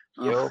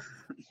 Yep.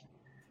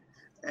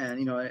 And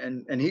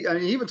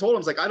he even told him,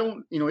 it's like, I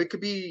don't, it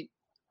could be.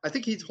 I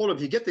think he told him,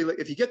 if you get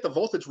the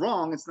voltage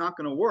wrong, it's not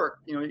going to work.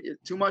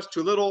 Too much,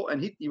 too little,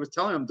 and he was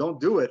telling him, don't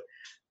do it.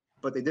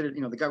 But they did it.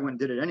 The guy went and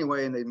did it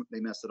anyway, and they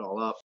messed it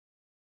all up.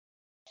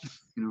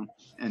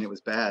 And it was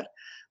bad.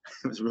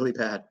 It was really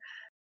bad.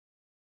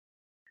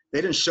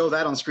 They didn't show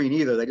that on screen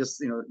either. They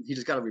just, he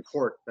just got a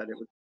report that it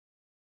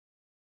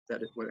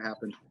would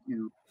happen.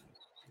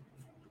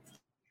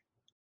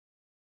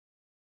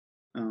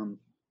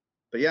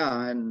 But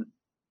yeah, and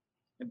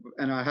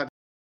I have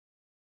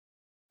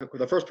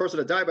the first person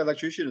to die by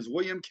electrocution is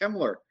William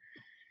Kemmler,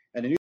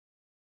 and the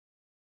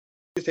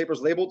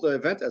newspapers labeled the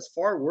event as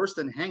far worse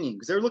than hanging,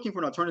 because they were looking for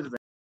an alternative to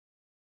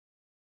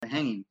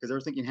hanging, because they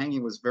were thinking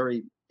hanging was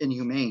very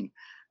inhumane.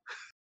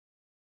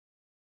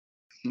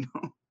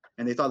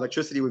 And they thought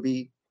electricity would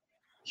be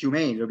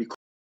humane. It would be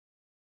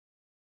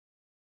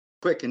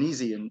quick and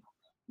easy, and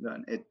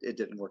it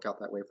didn't work out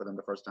that way for them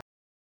the first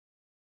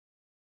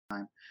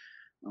time.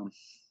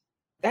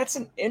 That's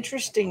an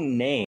interesting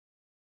name.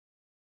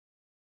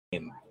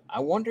 I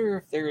wonder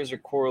if there is a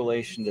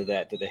correlation to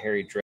that, to the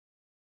Harry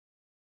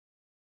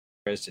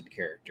Dresden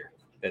character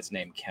that's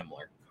named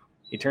Kemmler.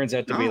 He turns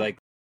out to be like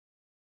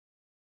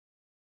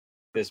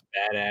this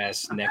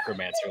badass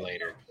necromancer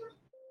later.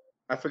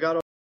 I forgot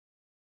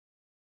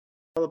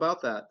all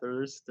about that.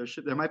 There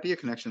might be a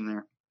connection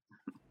there.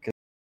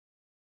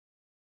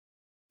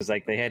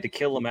 like they had to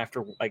kill him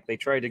after, like they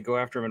tried to go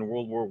after him in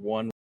World War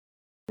I,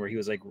 where he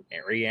was like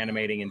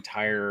reanimating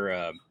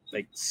entire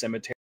like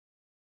cemeteries,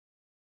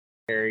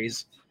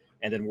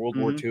 and then World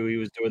War II he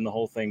was doing the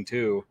whole thing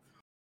too.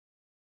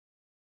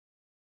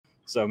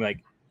 So I'm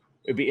like,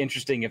 it'd be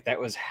interesting if that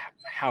was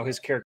how his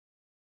character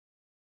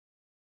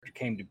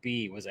came to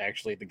be, was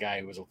actually the guy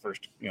who was the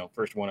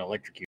first one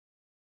electrocuted.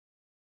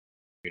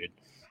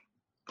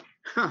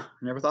 Huh,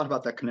 never thought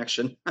about that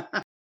connection.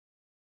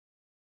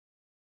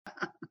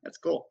 That's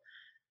cool.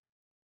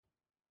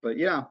 But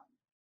yeah.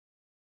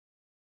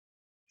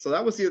 So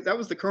that was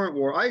the current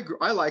war.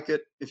 I like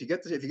it. If you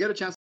get a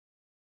chance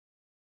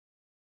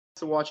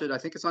to watch it, I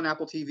think it's on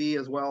Apple TV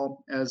as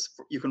well as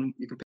you can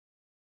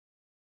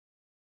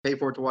pay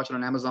for it to watch it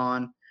on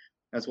Amazon,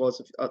 as well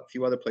as a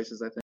few other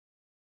places, I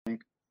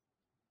think.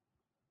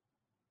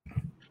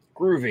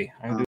 Groovy.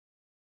 I do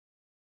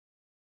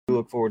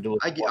look forward to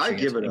watching I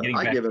give it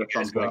a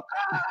thumbs up.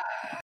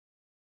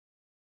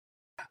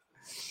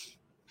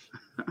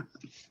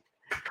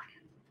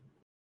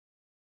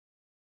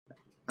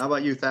 How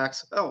about you,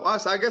 Thax? Oh,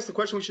 so I guess the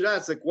question we should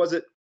ask, like,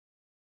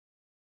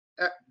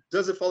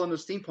 does it fall under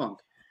steampunk?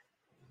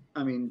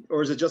 I mean,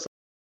 or is it just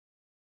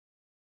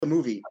a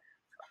movie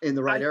in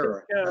the right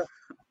era?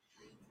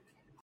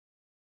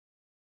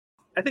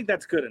 I think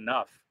that's good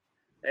enough.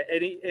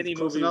 Any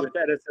movie enough with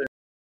Edison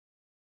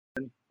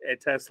and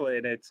Tesla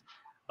in it,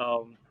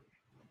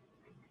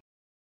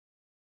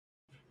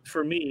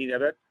 for me,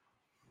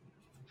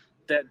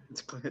 that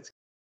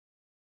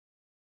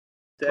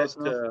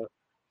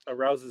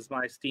arouses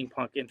my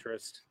steampunk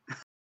interest.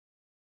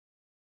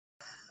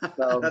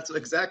 That's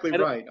exactly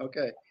right.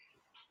 Okay.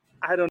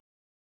 I don't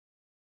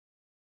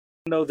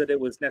know that it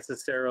was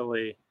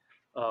necessarily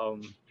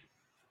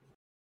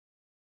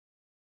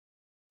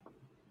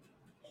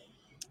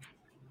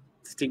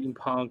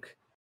steampunk.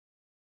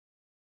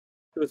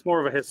 It was more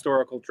of a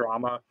historical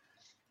drama,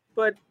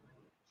 but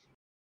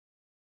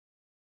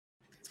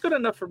it's good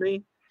enough for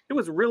me. It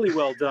was really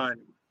well done.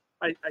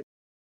 I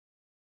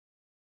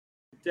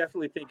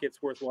definitely think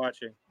it's worth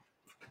watching.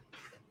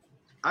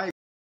 I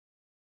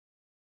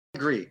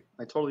agree.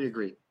 I totally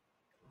agree.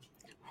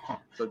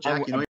 So,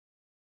 Jack, your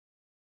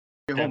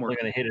homework. I'm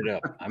going to hit it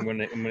up. I'm going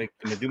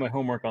to do my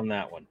homework on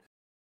that one.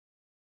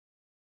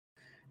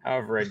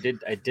 However, I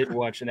did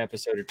watch an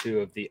episode or two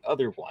of the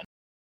other one,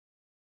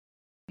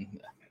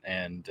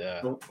 and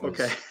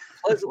was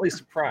pleasantly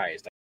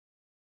surprised.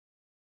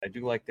 I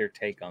do like their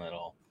take on it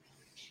all.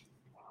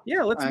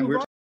 Yeah, let's move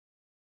on.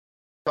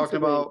 Talking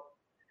about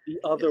the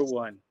other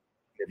one.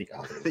 Yeah,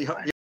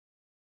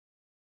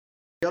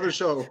 the other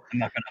show. I'm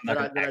not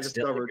going to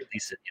accidentally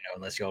release it,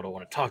 unless y'all don't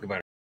want to talk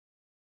about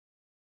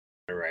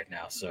it right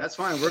now. So that's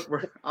fine.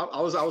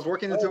 I was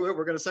working into it.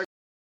 We're going to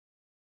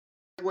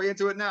segue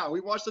into it now.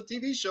 We watched a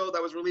TV show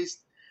that was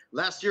released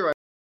last year,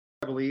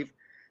 I believe,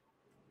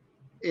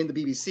 in the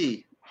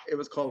BBC. It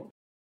was called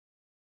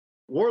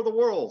War of the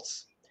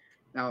Worlds.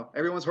 Now,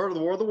 everyone's heard of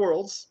the War of the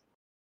Worlds.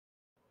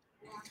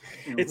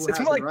 It's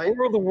more like right?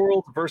 War of the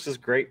Worlds versus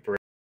Great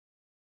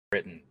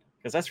Britain,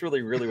 because that's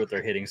really what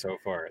they're hitting so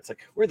far. It's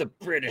like, we're the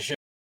British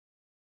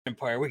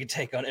Empire. We can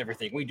take on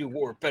everything. We do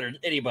war better than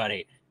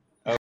anybody.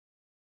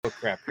 Oh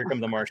crap! Here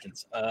come the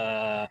Martians.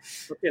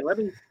 Okay, let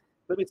me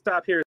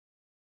stop here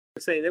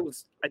and say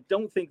I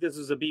don't think this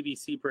was a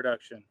BBC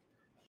production.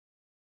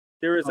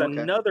 There is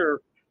another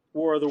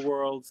War of the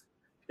Worlds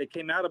that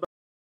came out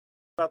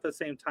about the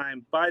same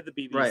time by the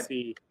BBC,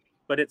 right.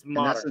 But it's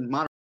modern. And that's in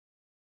modern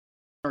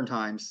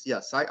times.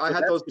 Yes, I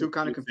had those two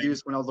kind of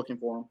confused when I was looking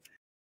for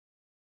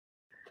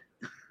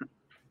them.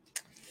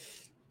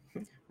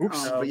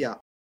 Oops. But yeah.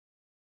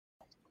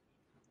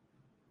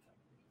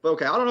 But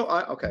okay, I don't know.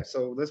 Okay,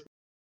 so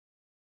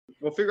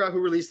we'll figure out who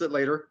released it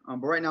later.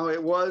 But right now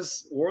it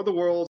was War of the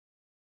Worlds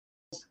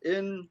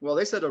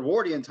they said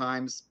Edwardian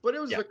times, but it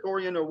was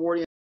Victorian or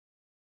Edwardian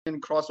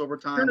crossover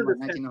time, like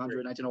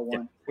 1900,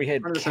 1901. Yeah. We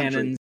had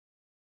cannons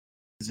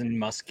and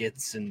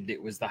muskets, and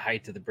it was the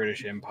height of the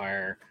British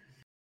Empire.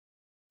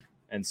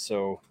 And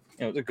so,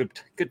 it was a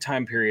good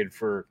time period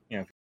for,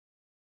 if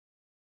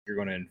you're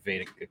going to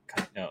invade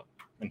an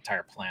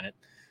entire planet.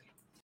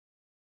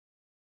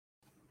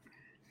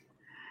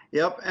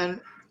 Yep, and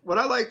what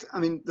I liked,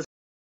 the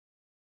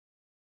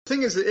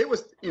thing is that it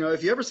was,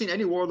 if you ever seen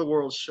any War of the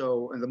Worlds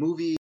show and the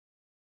movie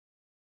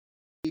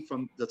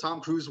from the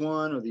Tom Cruise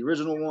one or the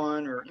original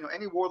one or,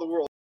 any War of the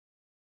Worlds,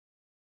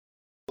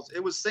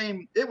 it was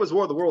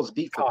War of the Worlds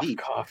beat for beat.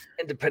 Cough.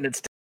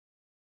 Independence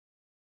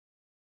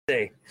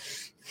Day.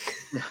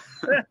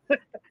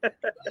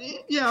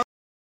 Yeah,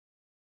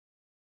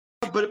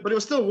 but it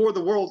was still War of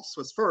the Worlds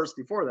was first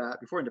before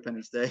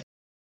Independence Day.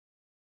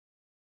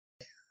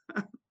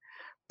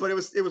 But it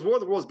was War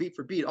of the Worlds beat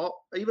for beat.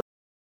 Even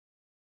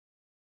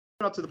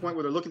up to the point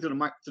where they're looking through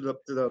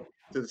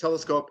the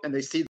telescope and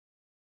they see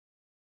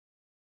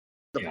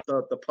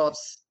the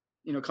puffs,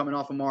 coming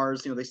off of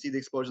Mars. They see the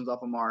explosions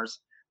off of Mars.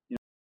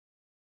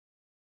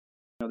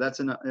 That's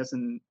in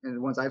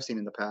the ones I've seen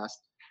in the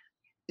past.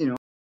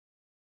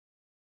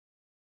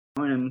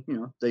 And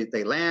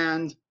they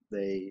land.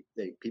 They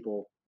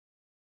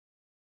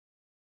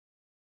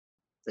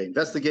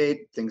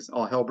investigate things.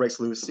 All hell breaks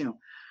loose.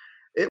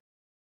 It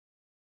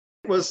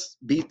was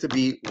beat to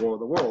beat War of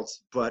the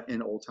Worlds, but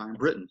in old time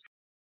Britain,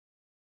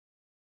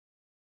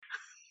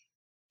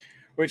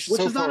 which which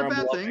so is not far a I'm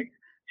bad loving. thing.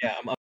 Yeah,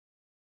 I'm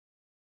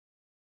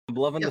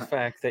loving Yeah. the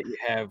fact that you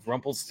have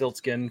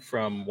Rumpelstiltskin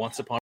from Once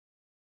Upon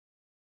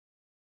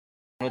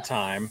a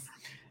Time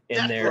in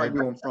That's there. where I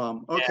knew him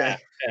from. Okay,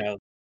 Yeah,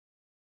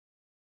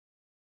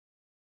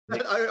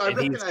 I and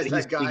recognize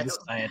that guy. being the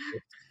scientist.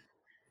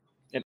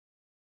 And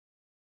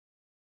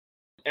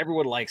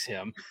everyone likes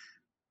him.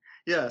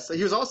 Yes,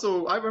 he was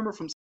also. I remember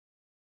from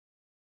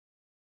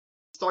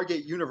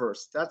Stargate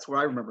Universe. That's where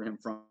I remember him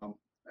from.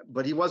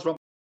 But he was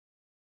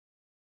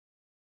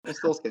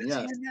Rumpelstiltskin.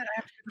 Yes.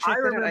 I I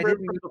remember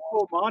didn't from the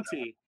Full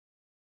Monty.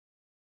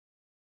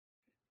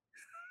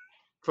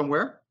 From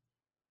where?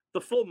 The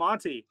Full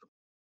Monty.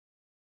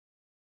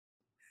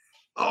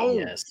 Oh,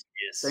 Yes.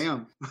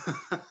 damn.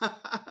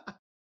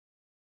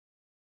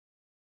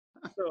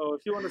 So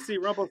if you want to see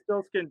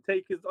Rumpelstiltskin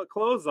take his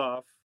clothes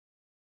off,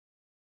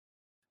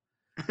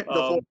 The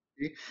full-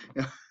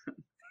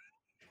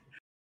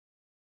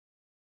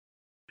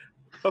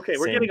 okay,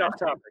 we're Same. getting off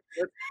topic.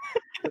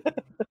 the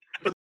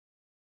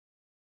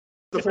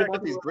Get full back to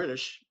Monty's the-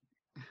 British.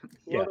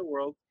 War of the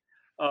World.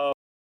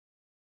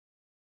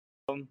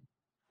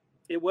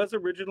 It was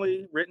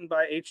originally written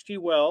by H.G.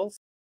 Wells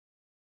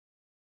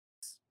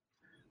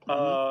in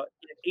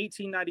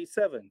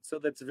 1897, so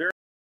that's very,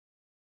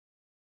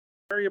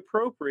 very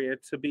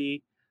appropriate to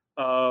be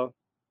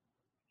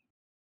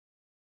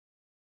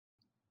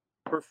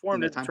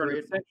performed In at that the time turn of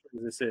period? the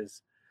century. This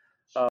is.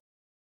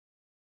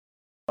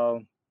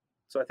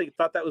 So I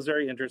thought that was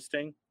very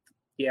interesting.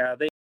 Yeah,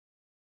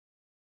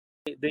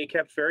 they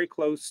kept very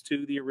close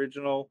to the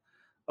original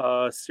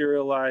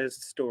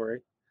serialized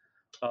story,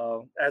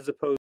 as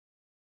opposed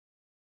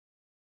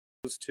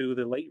to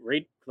the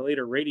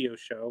later radio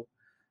show.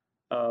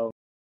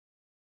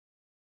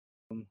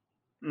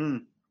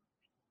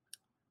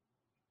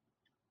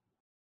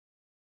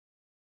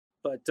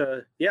 But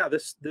yeah,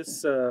 this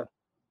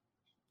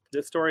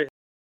story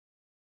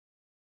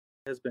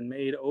has been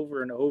made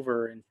over and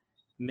over in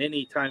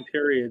many time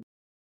periods.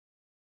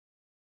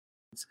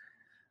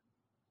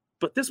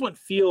 But this one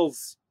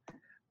feels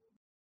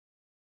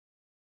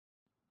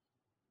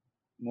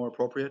More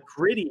appropriate.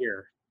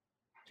 grittier.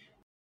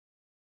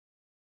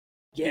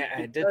 Yeah,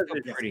 it did Because feel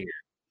it's- prettier.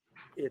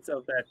 It's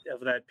of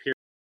that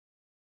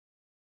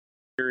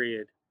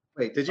period.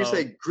 Wait, did you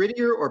say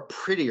grittier or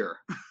prettier?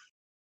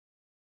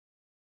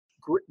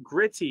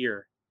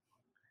 Grittier.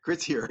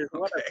 Grittier. There's a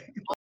lot of- Okay.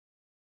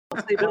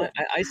 I'll say that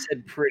I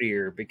said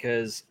prettier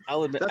because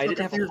I'll admit That's I what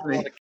didn't have a confused whole me.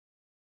 lot of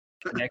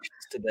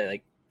connections to that.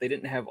 Like they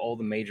didn't have all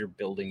the major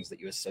buildings that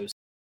you associate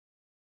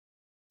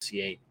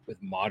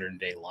with modern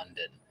day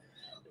London.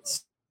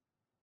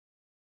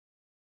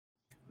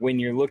 When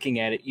you're looking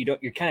at it,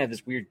 you're kind of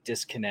this weird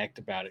disconnect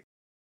about it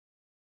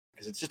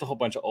because it's just a whole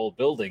bunch of old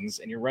buildings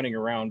and you're running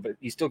around, but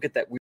you still get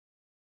that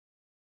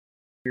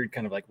weird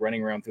kind of like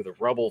running around through the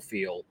rubble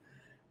feel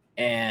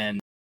and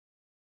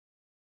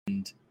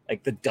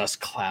like the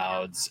dust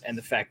clouds and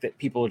the fact that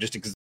people are just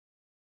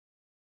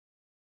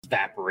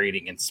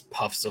evaporating in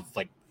puffs of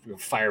like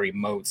fiery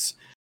motes.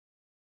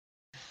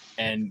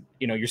 And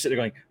you're sitting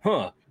there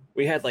going,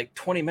 we had like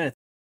 20 minutes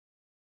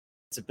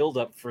to build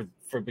up for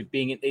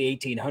being in the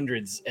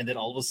 1800s, and then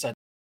all of a sudden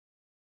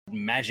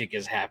magic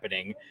is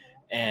happening,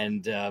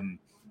 and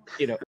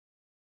it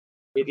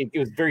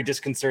was very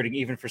disconcerting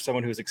even for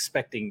someone who was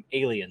expecting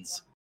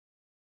aliens.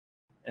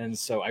 And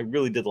so I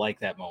really did like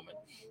that moment.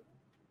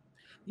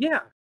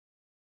 Yeah.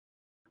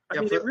 I Yeah,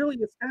 mean, for- it really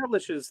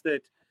establishes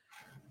that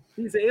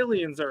these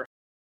aliens are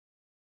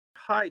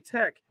high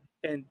tech,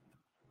 and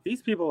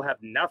these people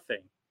have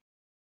nothing.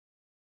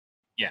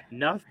 Yeah.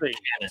 Nothing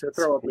to Cannons.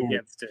 throw up Ooh.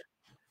 against it.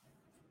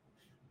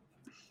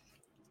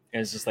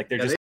 And it's just like they're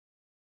Yeah, just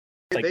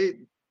like-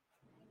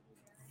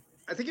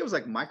 I think it was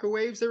like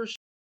microwaves they were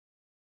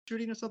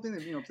shooting or something. they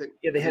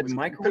it had was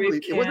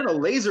microwave It wasn't a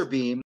laser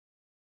beam.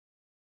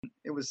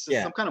 It was just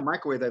Yeah. some kind of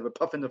microwave that would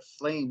puff into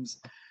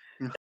flames.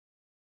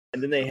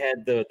 and then they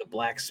had the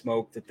black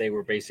smoke that they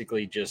were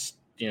basically just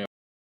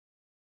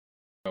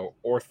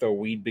ortho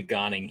weed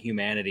begonning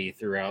humanity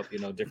throughout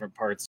different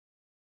parts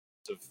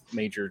of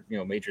major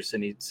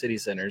city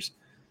centers.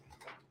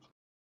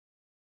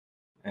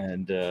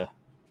 And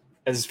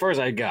as far as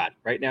I got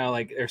right now,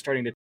 like they're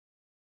starting to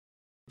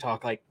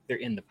talk like they're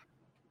in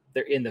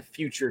the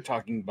future,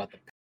 talking about the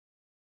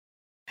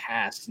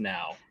past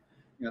now.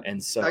 Yeah.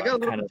 And so I got a I'm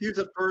little kind of confused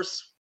at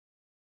first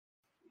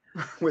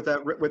with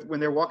when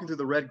they're walking through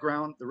the red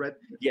ground, the red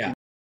the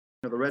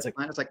red It's like,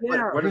 line. It's like,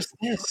 yeah, what is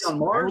this? on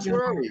Why are Mars? we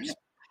Where on are we? Mars?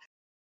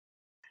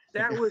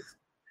 That was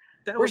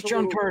Where's a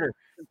John little Carter?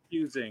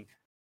 confusing.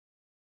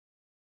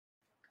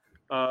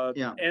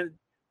 Yeah. And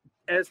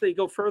as they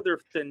go further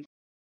than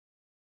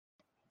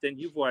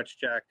you've watched,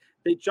 Jack,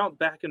 they jump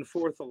back and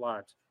forth a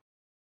lot.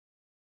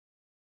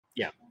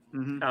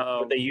 Mhm.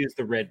 But they use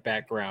the red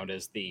background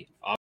as the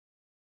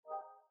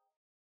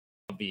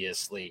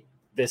obviously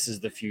this is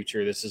the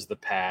future, this is the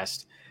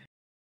past.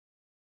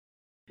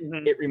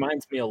 Mhm. It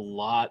reminds me a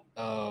lot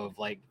of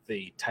like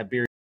the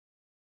Tiberian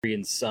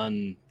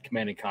Sun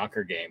Command and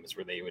Conquer games,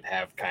 where they would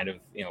have kind of,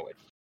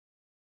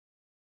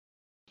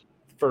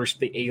 first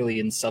the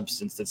alien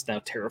substance that's now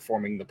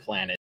terraforming the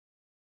planet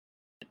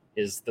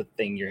is the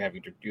thing you're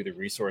having to do the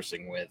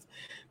resourcing with.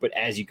 But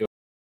as you go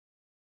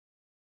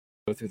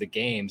through the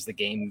games, the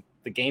game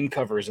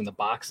covers and the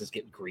boxes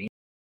get greener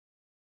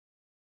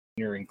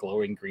and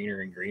glowing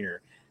greener and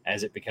greener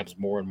as it becomes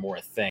more and more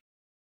a thing.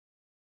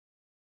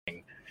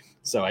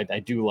 So I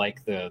do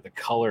like the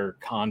color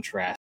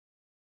contrast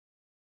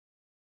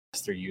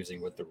they're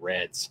using with the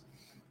reds.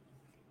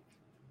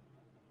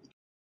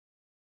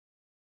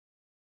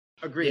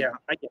 Agreed. Yeah,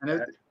 I get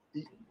And that.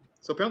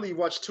 so apparently you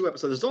watched 2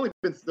 episodes.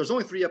 There's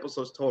only 3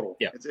 episodes total.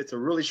 Yeah. It's a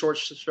really short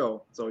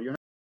show, so you're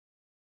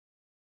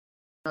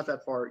not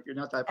that far. You're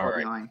not that far All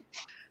right. behind.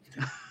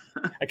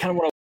 I kind of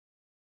want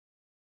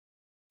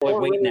to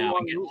Or wait really now long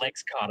and get movie.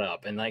 Lex caught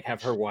up and like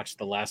have her watch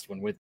the last one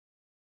with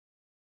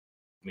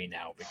me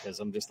now,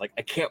 because I'm just like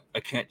I can't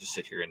just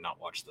sit here and not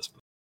watch this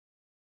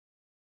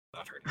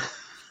without her.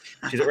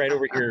 She's right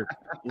over here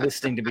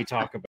listening to me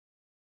talk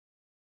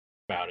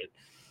about it.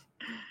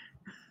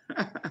 No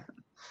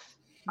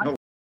I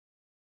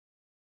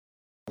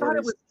thought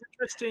it worries. was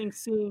interesting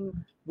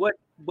seeing what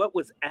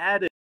was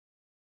added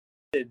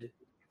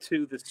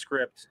to the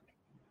script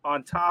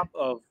on top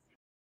of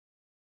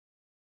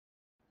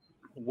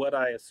what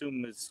I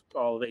assume is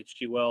all of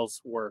H.G.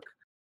 Wells' work.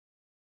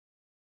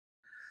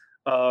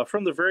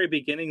 From the very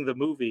beginning of the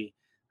movie,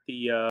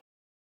 the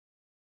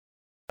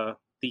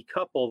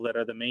couple that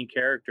are the main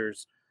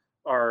characters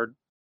are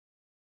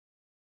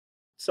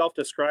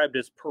self-described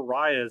as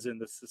pariahs in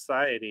the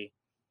society.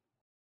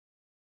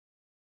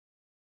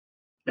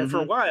 And for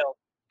a while,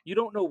 you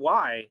don't know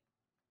why.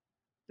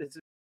 It's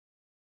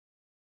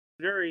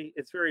very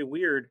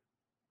weird.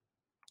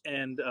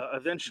 And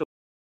eventually,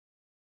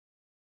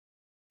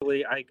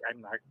 I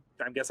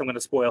guess I'm going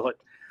to spoil it.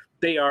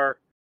 They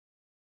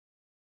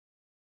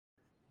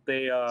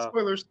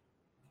Spoilers.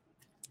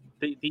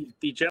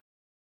 the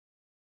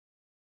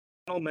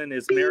gentleman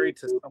is married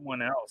to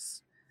someone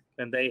else,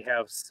 and they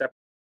have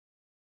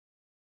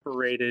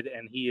separated,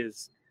 and he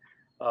is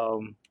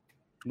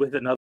with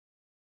another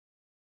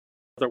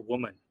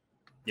woman.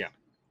 Yeah.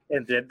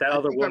 And that I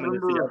other think I woman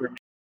is the remember- other main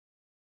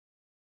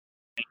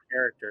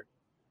character.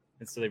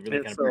 And so they really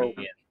And kind of so- bring it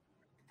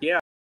in.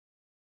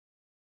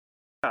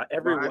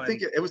 Everyone. I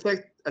think it was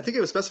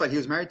specified he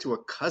was married to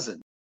a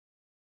cousin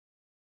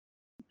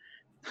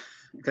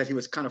that he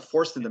was kind of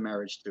forced into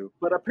marriage to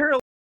But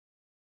apparently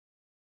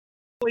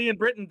in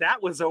Britain,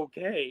 that was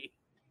okay.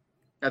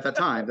 at that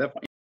time. That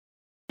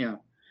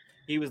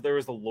There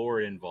was a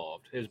lord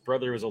involved. His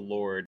brother was a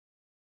lord.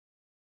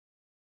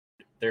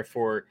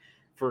 Therefore,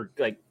 for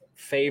like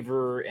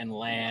favor and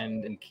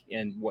land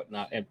and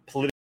whatnot, and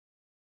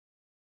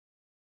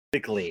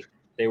politically,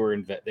 they were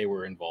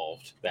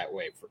involved that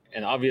way.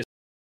 And obviously,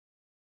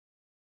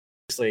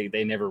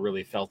 they never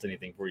really felt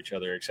anything for each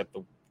other, except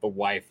the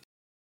wife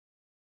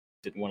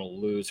didn't want to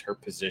lose her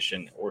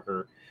position or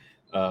her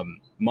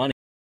money.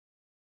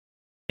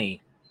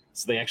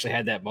 So they actually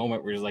had that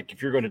moment where it's like,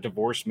 if you're going to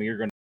divorce me, you're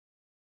going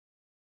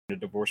to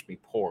divorce me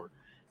poor,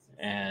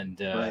 and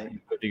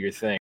Right. go do your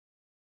thing.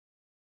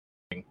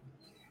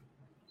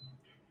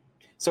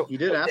 So he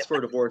did ask for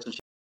a divorce, and she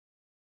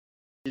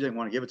didn't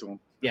want to give it to him.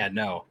 Yeah,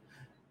 no.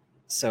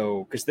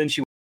 So, because then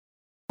she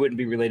wouldn't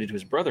be related to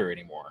his brother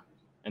anymore,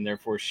 and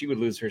therefore she would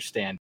lose her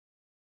standing.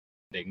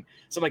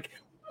 So I'm like,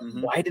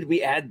 why did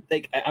we add?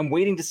 Like, I'm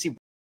waiting to see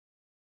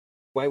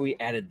why we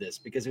added this,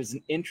 because it was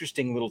an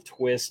interesting little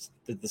twist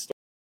to the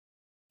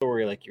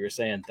story, like you were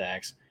saying,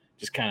 Thax.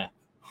 Just kind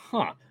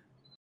of,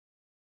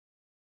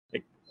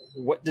 like,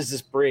 what does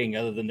this bring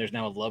other than there's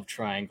now a love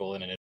triangle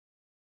in an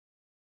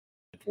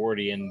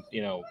Edwardian,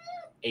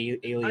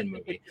 alien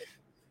movie?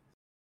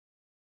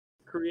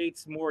 It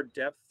creates more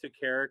depth to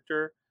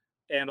character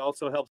and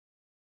also helps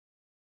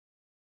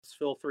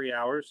fill 3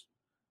 hours.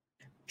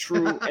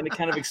 True, and it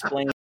kind of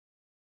explains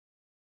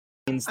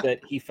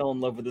that he fell in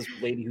love with this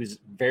lady who's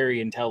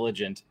very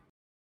intelligent,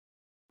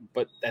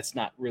 but that's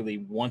not really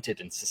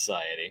wanted in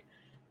society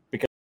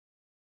because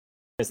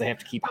they have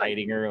to keep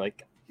hiding her.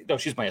 Like, no,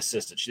 she's my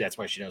assistant. That's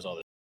why she knows all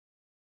this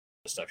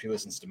stuff. She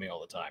listens to me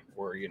all the time.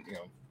 Or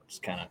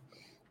just kind of,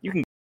 you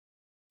can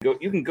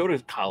go to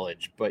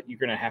college, but you're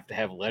gonna have to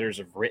have letters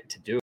of writ to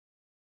do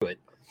it.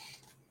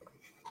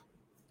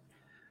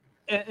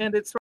 And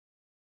it's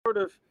sort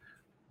of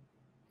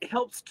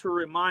helps to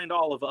remind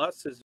all of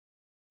us as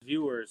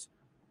viewers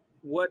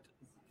what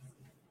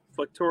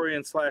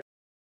Victorian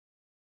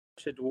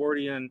 /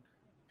 Edwardian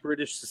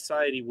British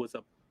society was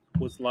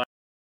like.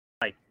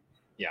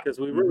 Yeah. Because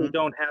we really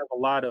don't have a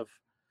lot of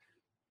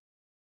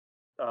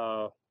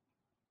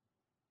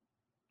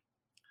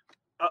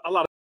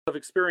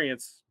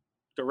experience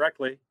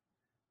directly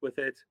with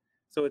it,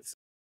 so it's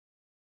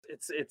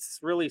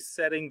really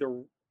setting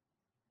the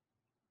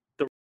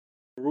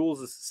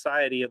rules of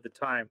society of the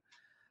time.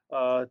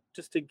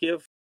 Just to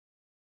give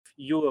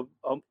you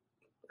a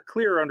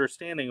clearer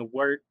understanding of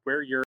where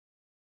you're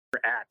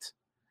at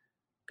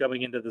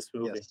going into this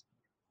movie. Yes.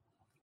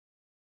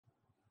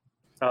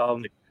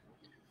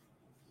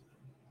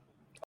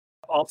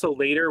 Also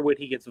later when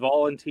he gets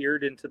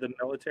volunteered into the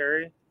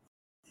military,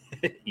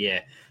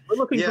 Yeah. we're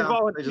looking Yeah, for they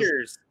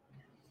volunteers.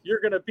 You're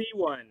gonna be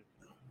one.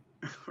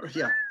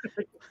 Yeah.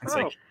 It's Oh,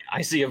 like,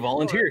 I see a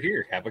volunteer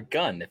here. Have a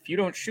gun. If you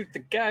don't shoot the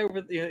guy over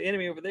the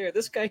enemy over there,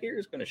 this guy here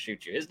is going to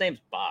shoot you. His name's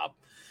Bob.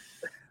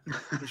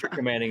 He's your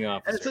commanding And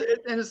officer.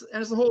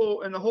 it's the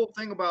whole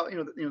thing about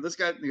this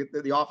guy,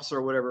 the officer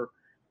or whatever,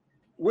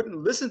 wouldn't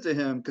listen to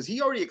him because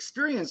he already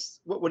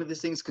experienced what one of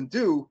these things can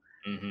do.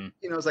 Mm-hmm.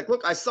 It's like,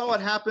 look, I saw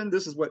it happen.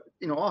 This is what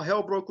all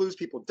hell broke loose.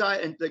 People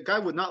died, and the guy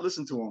would not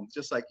listen to him.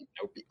 Just like,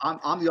 Nope.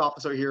 I'm the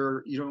officer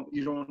here. You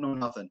don't know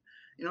nothing.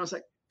 It's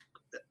like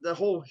the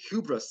whole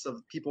hubris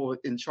of people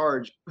in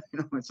charge.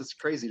 It's just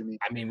crazy to me.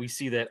 I mean, we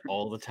see that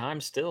all the time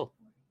still.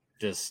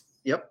 Just,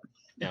 Yep.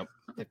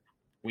 like,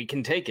 we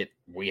can take it.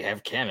 We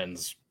have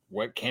cannons.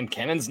 What can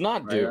cannons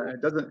not do? Right?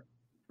 It doesn't.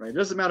 Right. It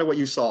doesn't matter what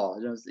you saw.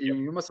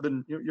 You must have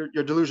been.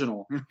 You're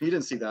delusional. You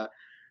didn't see that.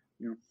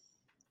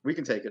 We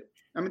can take it.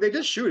 I mean, they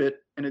did shoot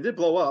it, and it did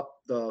blow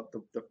up the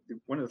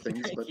one of the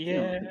things, but it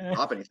didn't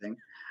stop anything.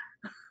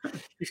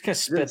 He's kind of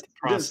sped the Didn't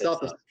process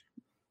stop us. up.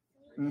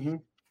 Mm-hmm.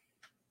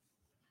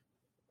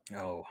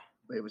 Oh,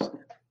 It was.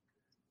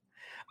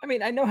 I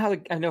mean, I know how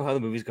the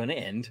movie's going to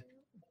end,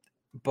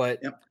 but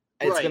Yep.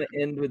 it's Right. going to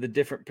end with a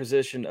different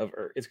position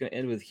or it's going to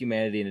end with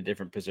humanity in a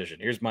different position.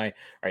 Here's my all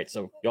right.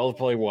 So y'all have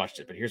probably watched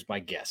it, but here's my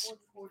guess.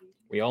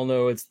 We all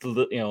know it's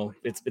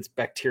it's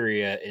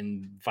bacteria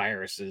and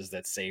viruses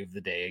that save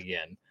the day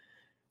again.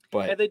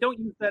 But and they don't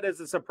use that as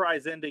a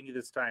surprise ending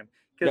this time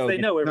because No, they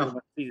know no.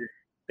 everyone sees it.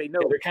 They know.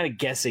 they're kind of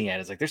guessing at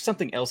it. It's like there's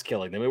something else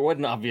killing them. It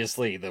wasn't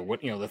obviously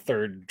the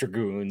third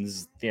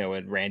dragoons,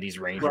 and Randy's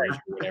Rangers Right.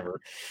 or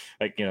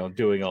whatever,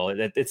 doing all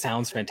it. It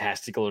sounds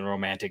fantastical and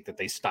romantic that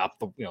they stopped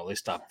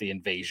the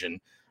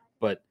invasion,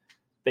 but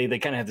they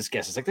kind of have this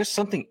guess. It's like there's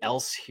something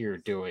else here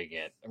doing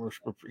it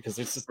because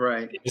it's just,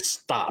 Right. it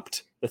just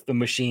stopped. The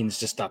machines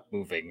just stopped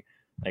moving.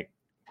 Like,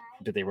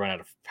 did they run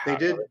out of power?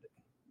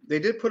 They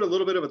did put a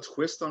little bit of a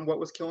twist on what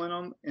was killing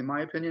them, in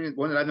my opinion.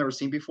 One that I've never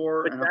seen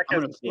before. But And Jack I'm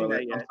going to hasn't seen spoil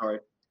that it. yet. I'm sorry.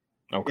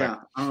 Okay. Yeah,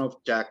 I don't know if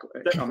Jack.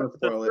 I'm going to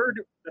spoil it.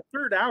 The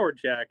third hour,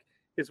 Jack,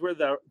 is where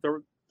the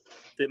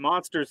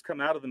monsters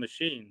come out of the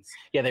machines.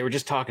 Yeah, they were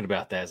just talking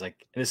about that. It's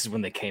like this is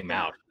when they came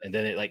out, and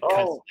then it cuts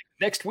Oh. like,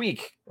 next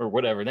week or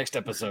whatever, next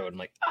episode. I'm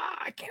like,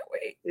 I can't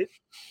wait.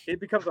 It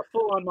becomes a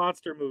full-on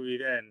monster movie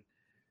then,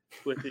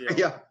 with the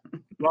Yeah,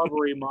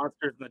 robbery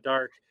monsters in the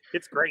dark.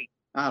 It's great.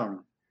 I don't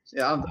know.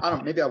 Yeah, I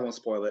don't. Maybe I won't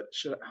spoil it.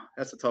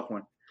 That's a tough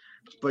one.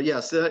 But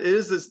yes, it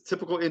is this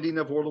typical ending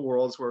of World of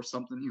Worlds where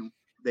something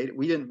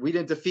we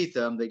didn't defeat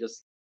them. They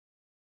just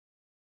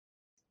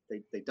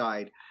they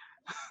died.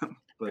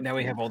 But now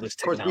we have all this of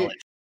course, technology.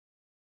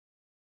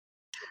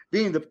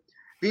 being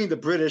the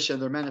British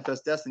and their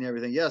manifest destiny, and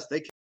everything. Yes,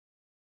 they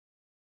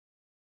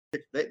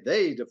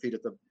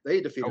defeated them. They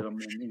defeated them,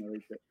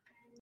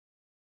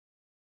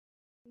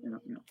 and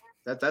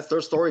that's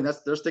their story, and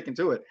they're sticking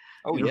to it.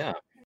 Oh yeah,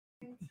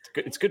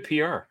 it's good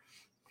PR.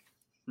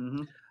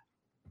 Mm-hmm.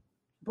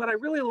 But I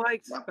really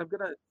liked.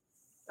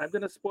 I'm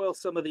gonna spoil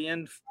some of the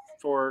end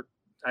for.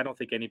 I don't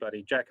think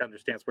anybody. Jack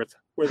understands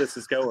where this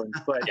is going.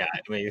 But Yeah, I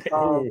mean,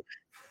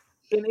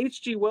 in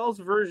H.G. Wells'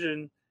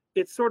 version,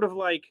 it's sort of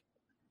like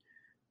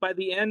by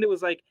the end it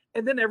was like,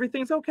 and then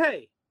everything's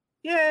okay,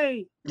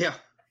 yay! Yeah,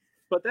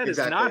 But that is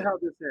Exactly. not how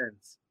this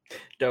ends.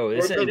 no,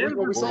 this Well, ends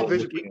what we saw looking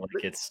visually-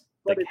 like it's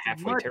But like it's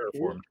halfway much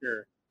terraformed.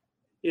 bleaker.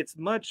 It's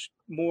much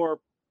more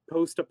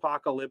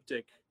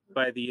post-apocalyptic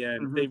by the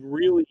end. Mhm. They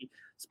really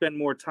spend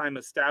more time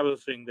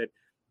establishing that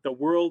the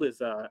world is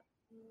a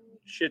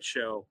shit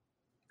show.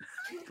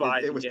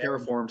 it was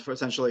terraformed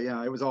essentially.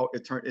 Yeah, it was all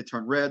it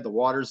turned red. The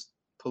water's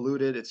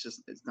polluted. It's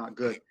not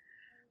good.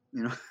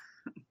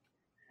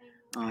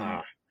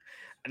 Now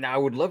I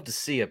would love to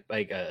see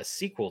a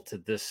sequel to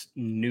this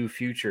new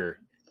future,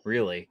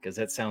 really, because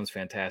that sounds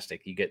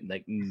fantastic. You get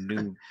like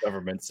new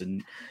governments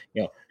and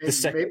the And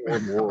second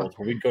world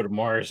where we go to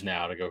Mars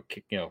now to go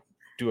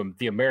do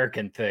the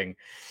American thing.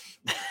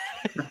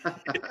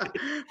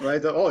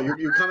 right?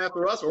 You come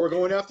after us, or we're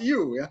going after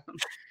you. Yeah.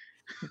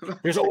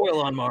 There's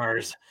oil on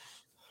Mars.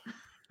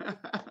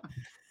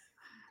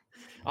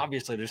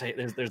 Obviously,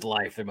 there's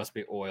life. There must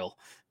be oil.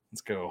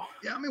 Let's go.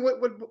 Yeah, I mean,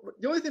 what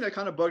the only thing that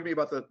kind of bugged me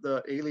about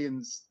the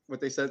aliens, what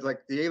they said, like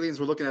the aliens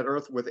were looking at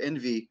Earth with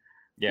envy.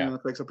 Yeah.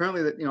 It's like, so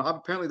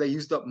apparently they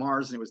used up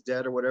Mars and it was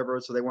dead or whatever,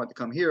 so they wanted to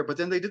come here. But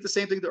then they did the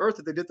same thing to Earth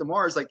that they did to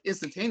Mars, like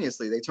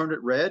instantaneously. They turned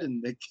it red,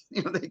 and they.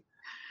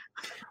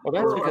 Well,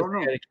 that's I because don't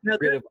know. they had to Now,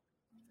 get rid of.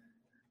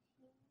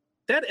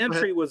 That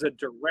entry was a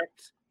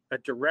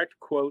direct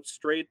quote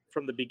straight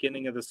from the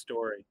beginning of the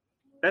story.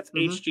 That's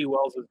Mhm. H.G.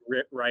 Wells'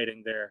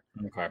 writing there.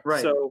 Okay.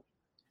 Right. So,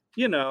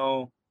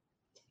 don't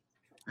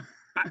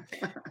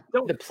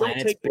The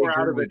planet's take more out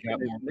bigger. of We it got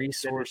than more it-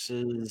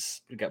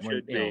 resources. We got more.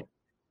 should be.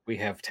 We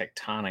have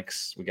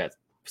tectonics. We got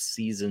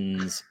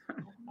seasons.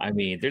 I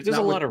mean, there's a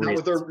Not lot of with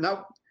reasons.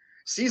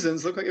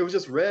 seasons. Looked like it was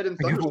just red and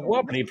We have a thunderstorm.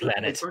 wobbly They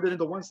planet. turned it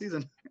into one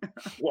season.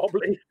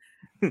 Wobbly.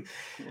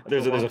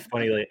 There's a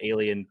funny like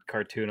alien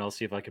cartoon. I'll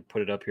see if I could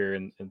put it up here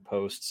and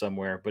post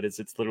somewhere. But it's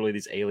literally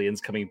these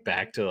aliens coming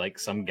back to like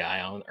some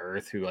guy on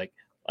Earth who like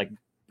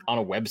on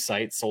a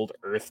website sold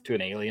Earth to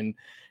an alien,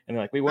 and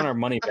they're like, "We want our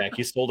money back.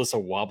 You sold us a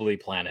wobbly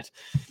planet."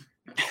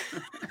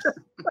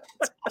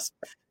 It's awesome.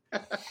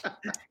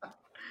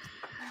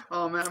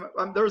 Oh man,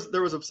 there's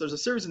a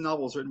series of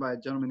novels written by a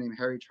gentleman named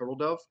Harry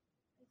Turtledove.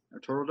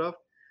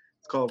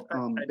 It's called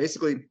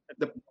basically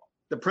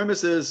the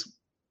premise is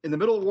in the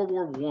middle of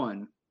World War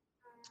I,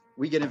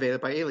 we get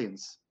invaded by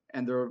aliens,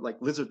 and they're like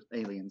lizard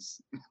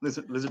aliens,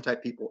 lizard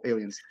type people,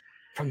 aliens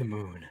From the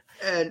moon.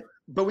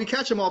 But we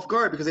catch them off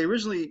guard because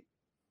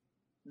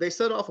they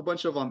set off a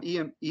bunch of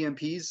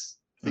EMPs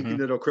thinking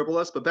that it'll cripple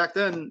us. But back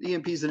then,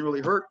 EMPs didn't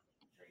really hurt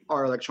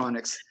our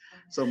electronics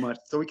so much,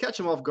 so we catch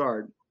them off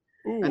guard.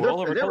 Ooh, And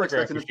all of our they were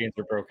telegraph expecting machines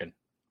are broken.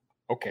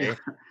 Okay.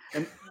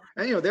 and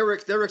you know they were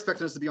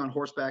expecting us to be on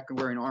horseback and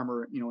wearing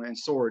armor, you know, and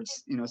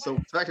swords, you know. So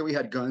the fact that we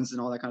had guns and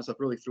all that kind of stuff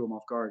really threw them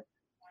off guard.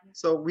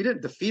 So we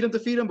didn't defeat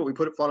them, but we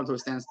fought them to a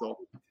standstill.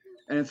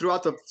 And then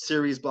throughout the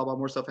series, blah blah,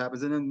 more stuff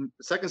happens. And then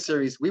the second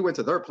series, we went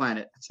to their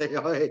planet and say,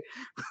 "Oh hey,"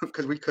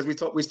 because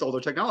we stole their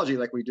technology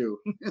like we do.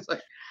 It's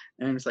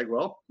like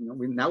well, you know,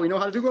 now we know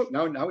how to do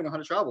now we know how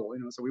to travel,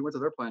 you know. So we went to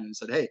their planet and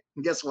said, "Hey,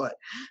 guess what?"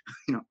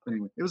 You know.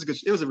 Anyway, it was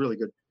a really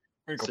good.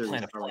 We're gonna go series.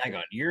 plant a flag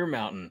on your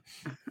mountain.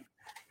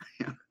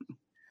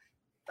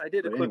 I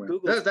did a But quick anyway,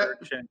 Google that-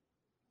 search, and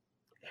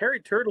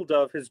Harry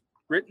Turtledove has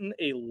written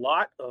a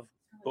lot of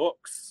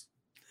books.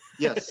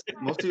 Yes,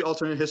 mostly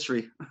alternate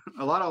history.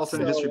 A lot of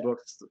alternate So, history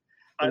books. The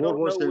I World don't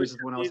War know series which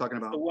is what I was of talking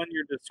these is about. the one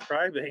you're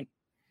describing.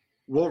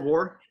 The World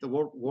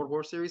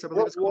War series, I believe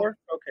World it's called. War?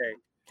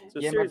 Okay. So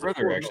Yeah, my series of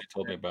brother 4 actually books.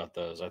 told me about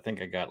those. I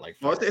think I got like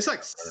Well, 5 it's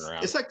like running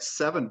around.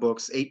 7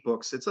 books, 8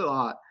 books. It's a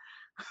lot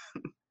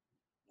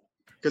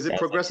because it That's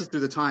progresses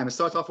through the time. It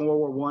starts off in World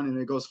War One and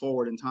it goes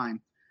forward in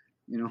time.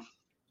 You know,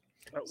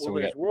 Well, So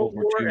we there's got World World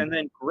War War II. and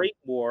then Great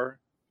War.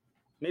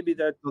 Maybe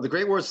that. so the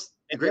Great War's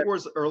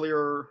Yeah.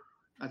 earlier.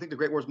 I think the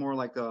Great War's more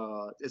like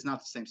it's not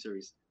the same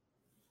series.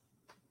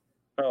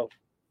 Oh,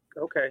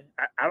 okay.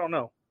 I don't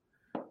know.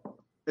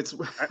 It's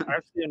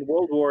I've seen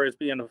World War as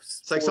being a.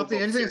 it's like something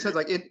 4-book anything that series.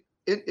 says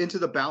like into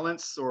the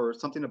balance or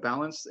something to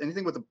balance.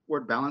 Anything with the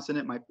word balance in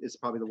it is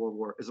probably the World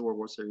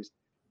War series.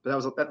 But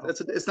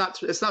it's not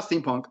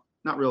steampunk,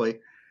 not really.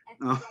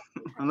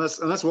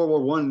 Unless World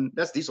War One,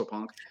 that's diesel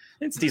punk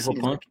It's diesel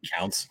you know. punk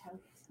counts.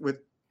 with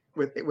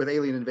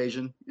alien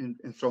invasion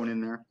and thrown in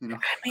there. You know,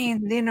 I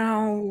mean, you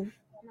know,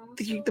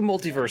 the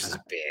multiverse is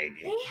big.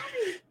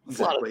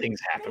 A lot of things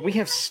happen. We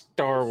have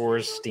Star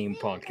Wars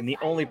steampunk, and the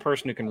only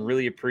person who can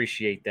really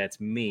appreciate that's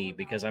me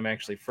because I'm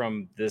actually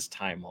from this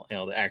timeline, you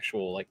know, the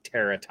actual like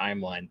Terra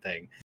timeline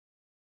thing.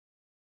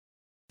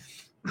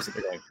 So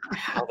they're like,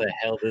 how the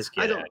hell this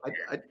I get don't out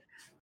here?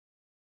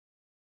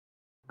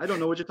 I don't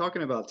know what you're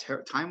talking about.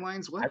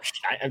 Timelines? What?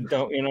 I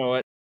don't. You know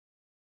what?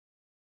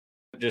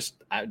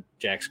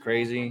 Jack's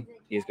crazy.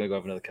 He's gonna go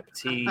have another cup of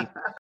tea.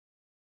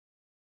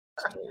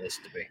 That's what it is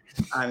to be.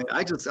 I mean,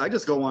 I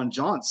just go on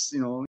jaunts.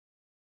 You know,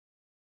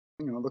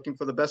 looking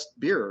for the best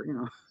beer. You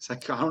know, it's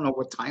like I don't know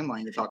what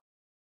timeline you're talking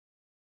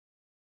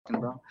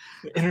about.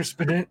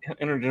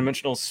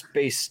 Interdimensional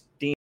space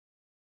steam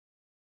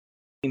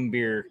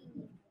beer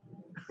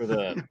with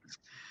a.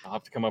 I'll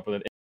have to come up with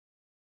an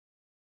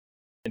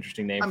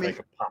interesting name I for mean, like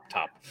a pop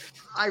top.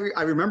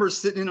 I remember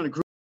sitting in a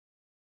group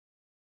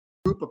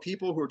of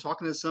people who were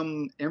talking to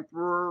some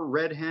emperor,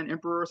 red hand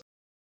emperor,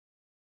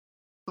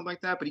 something like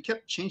that. But he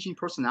kept changing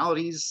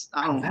personalities.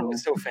 I don't That know.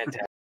 was so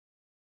fantastic.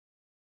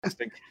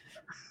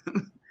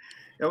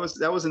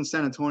 That was in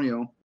San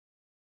Antonio.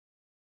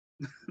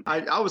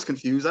 I was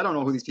confused. I don't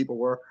know who these people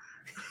were.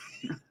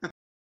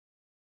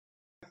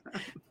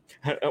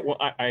 Well,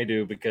 I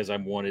do because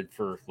I'm wanted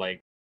for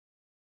like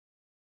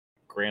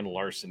grand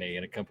larceny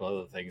and a couple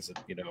other things that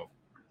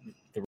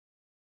the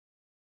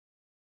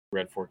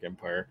Red Fork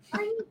Empire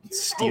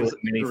stealing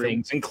many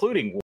things,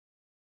 including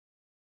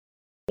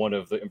one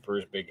of the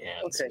Emperor's big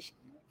hands. Okay.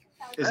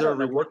 Is I there a don't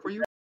know reward what for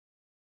you?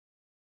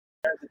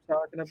 You're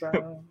talking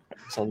about.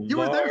 It's a You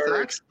were there,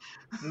 large- Zax.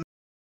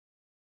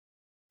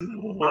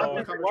 I'm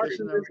Private just watching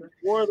conversation this there.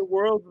 War of the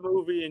Worlds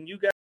movie, and you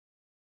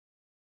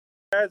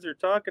guys are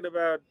talking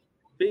about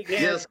big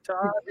hands. Yes.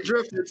 Todd. We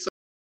drifted.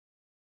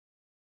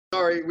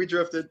 Sorry, we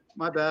drifted.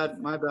 My bad.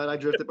 I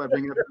drifted by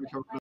bringing up.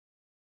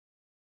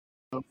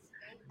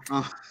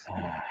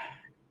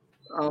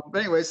 But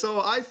anyway, so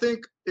I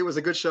think it was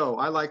a good show.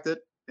 I liked it.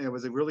 It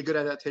was a really good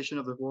adaptation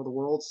of the War of the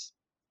Worlds.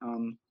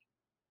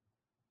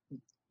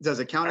 Does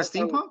it count as I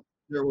thought- steampunk?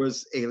 There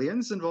was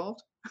aliens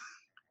involved.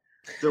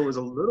 There was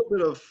a little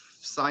bit of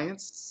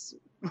science.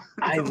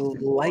 I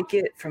like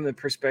it from the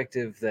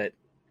perspective that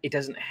it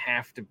doesn't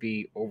have to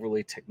be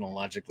overly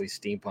technologically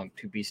steampunk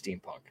to be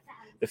steampunk.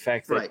 The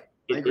fact that Right. I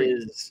it agree.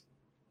 is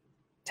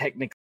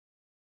technically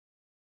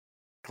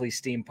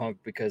steampunk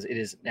because it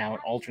is now an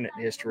alternate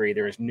history.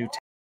 There is new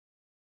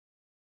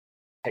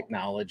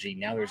technology.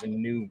 Now there's a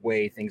new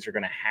way things are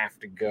going to have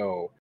to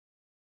go.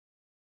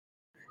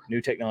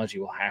 New technology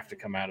will have to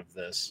come out of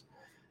this.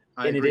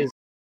 And agree. it is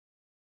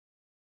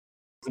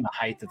in the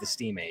height of the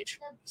steam age.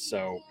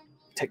 So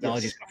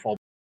technology is going to fall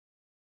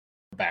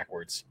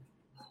backwards.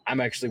 I'm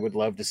actually would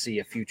love to see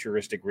a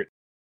futuristic written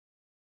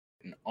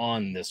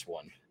on this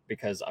one,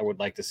 because I would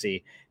like to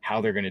see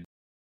how they're going to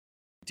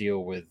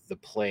deal with the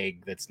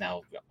plague that's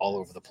now all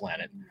over the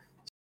planet.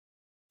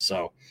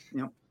 So,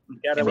 You know,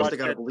 Gotta first watch I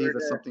gotta that believe third,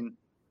 it's something.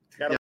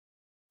 Watch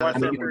I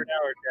that mean, third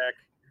hour, Jack.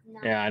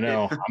 yeah, I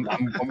know.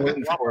 I'm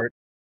waiting for it.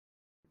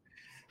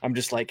 I'm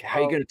just like, how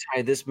are you going to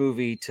tie this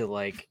movie to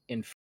like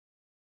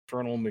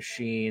infernal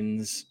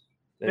machines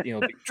that be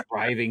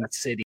driving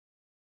cities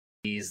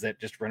that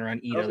just run around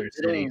and eat other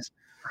cities?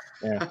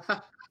 Yeah,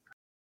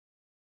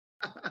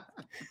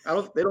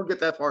 They don't get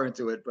that far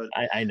into it, but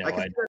I know.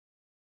 can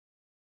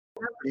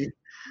see that.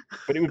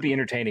 But it would be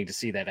entertaining to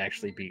see that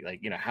actually be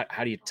like,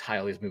 how do you tie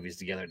all these movies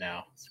together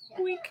now?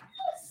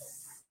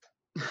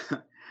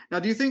 Now,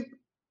 do you think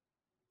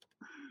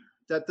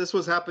that this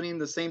was happening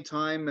the same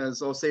time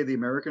as, I'll say, the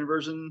American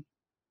version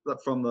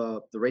from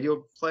the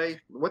radio play?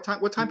 What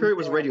time period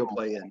was radio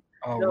play in?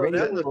 Oh, No, radio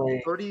Was it in the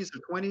play. 30s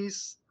or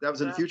 20s? That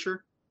was in the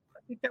future? I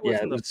think that was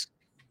Yeah, in the it's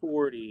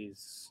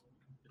 40s.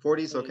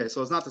 40s? Okay,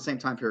 so it's not the same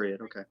time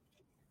period. Okay.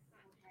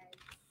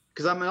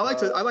 Because I mean, I like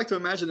to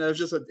imagine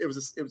that it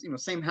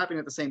was same happening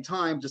at the same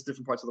time, just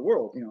different parts of the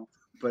world,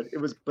 But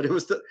it was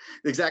the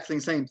exact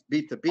same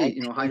beat to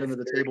beat, hide under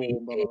the table.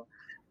 Blah, blah, blah.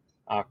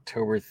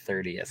 October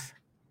 30th.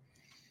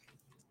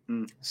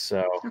 Hmm.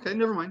 So Okay,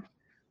 never mind.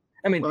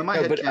 I mean, Well, in my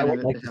no, head but I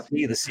would canon, like it to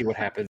happened. see what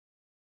happens.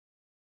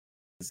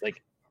 It's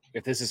like,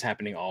 if this is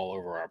happening all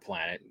over our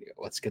planet,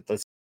 let's get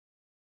the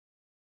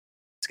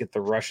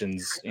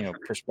Russians,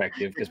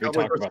 perspective, because we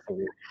Cowboy talked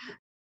versus-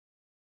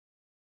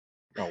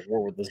 about the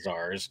war with the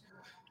czars.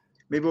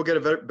 Maybe we'll get a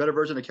better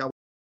version of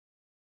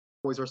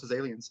Cowboys versus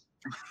Aliens.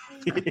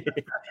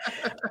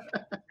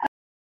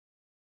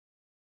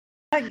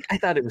 I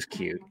thought it was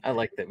cute. I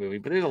liked that movie,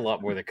 but there's a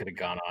lot more that could have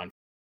gone on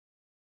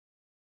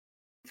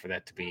for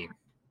that to be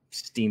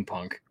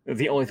steampunk.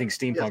 The only thing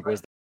steampunk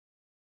was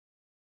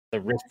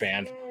the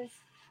wristband.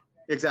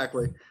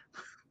 Exactly.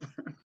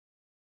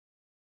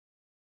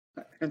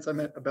 Hence, I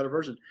meant a better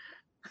version.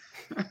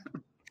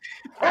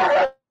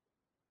 I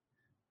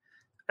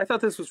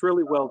thought this was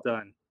really well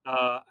done.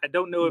 I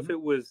don't know if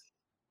it was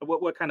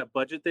what kind of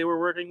budget they were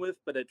working with,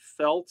 but it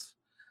felt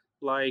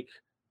like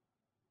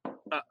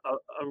a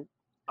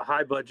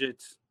high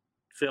budget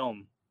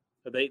film.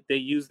 They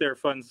used their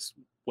funds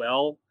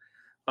well.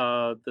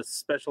 The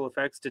special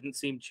effects didn't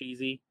seem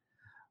cheesy.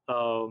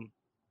 The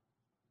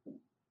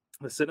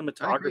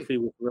cinematography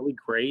was really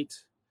great,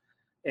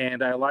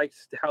 and I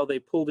liked how they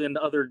pulled in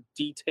other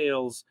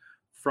details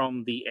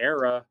from the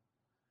era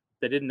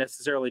that didn't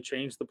necessarily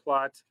change the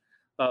plot,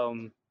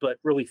 but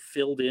really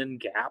filled in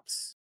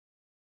gaps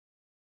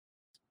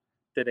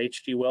that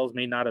H.G. Wells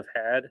may not have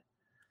had.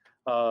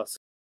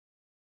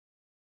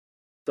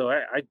 So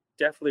I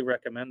definitely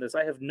recommend this.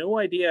 I have no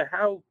idea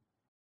how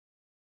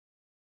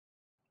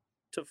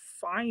to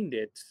find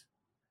it.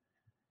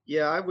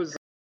 Yeah, I was.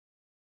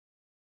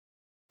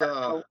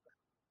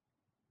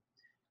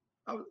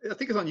 I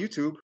think it's on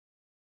YouTube.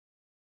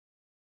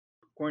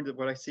 According to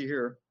what I see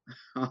here,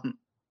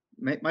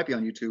 might be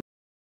on YouTube,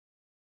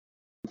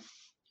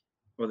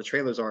 or the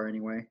trailers are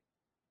anyway.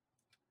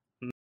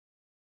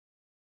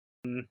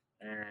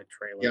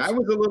 Trailers. Yeah, I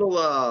was a little.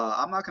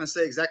 I'm not going to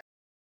say exactly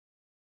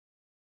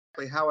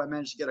how I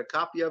managed to get a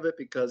copy of it,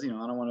 because I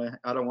don't want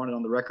it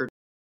on the record.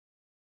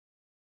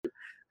 A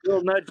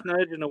little nudge,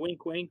 nudge, and a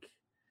wink, wink.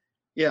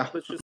 Yeah.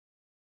 Let's just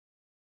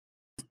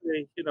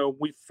say,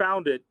 we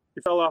found it.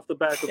 It fell off the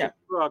back of the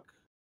truck.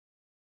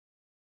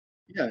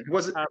 Yeah, it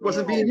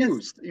wasn't being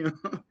used.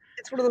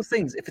 It's one of those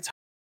things. If it's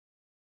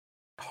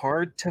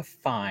hard to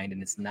find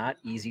and it's not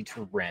easy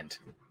to rent,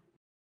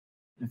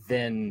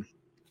 then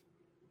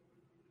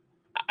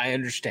I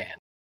understand.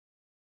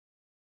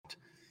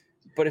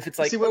 But if it's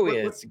like,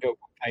 it's go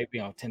pay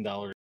 $10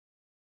 or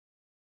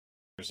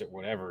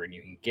whatever, and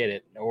you can get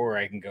it, or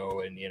I can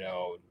go and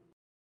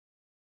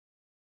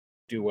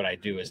do what I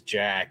do as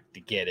Jack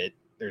to get it.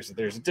 There's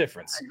a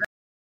difference.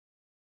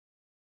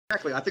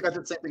 Exactly. I think I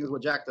did the same thing as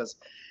what Jack does.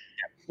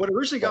 What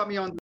originally got me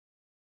on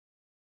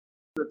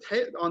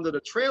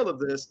the trail of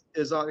this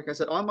is, like I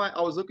said,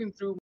 I was looking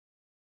through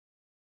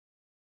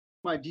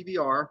my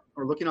DVR,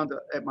 or looking on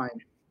my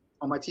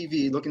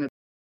TV, looking at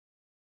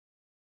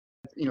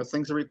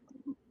things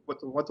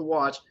what to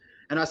watch,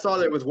 and I saw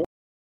that it was War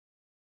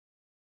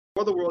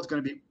of the Worlds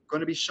going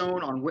to be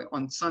shown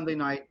on Sunday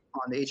night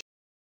on the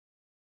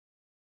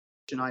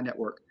HNI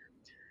network,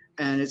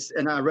 and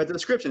I read the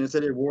description. It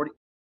said War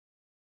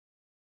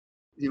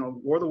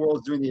of the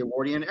Worlds during the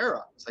Edwardian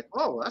era. It's like,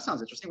 oh, well, that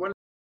sounds interesting. What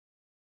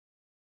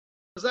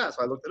is that?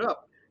 So I looked it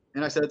up,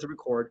 and I set it to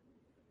record.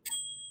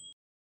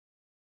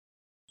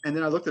 And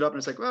then I looked it up, and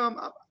it's like,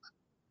 well,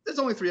 there's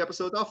only 3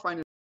 episodes. I'll find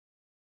it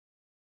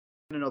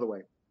another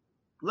way.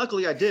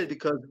 Luckily, I did,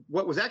 because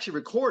what was actually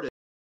recorded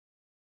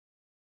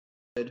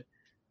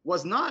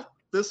was not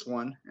this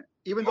one,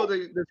 even though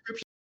the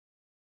description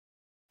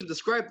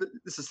described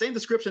it's the same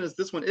description as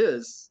this one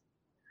is.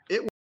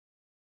 It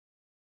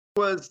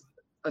was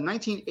a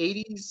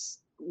 1980s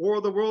War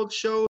of the Worlds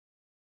show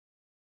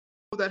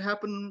that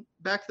happened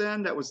back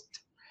then that was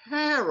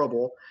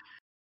terrible.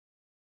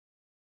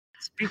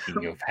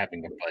 Speaking of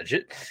having a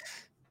budget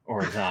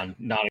or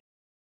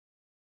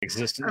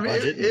non-existent I mean,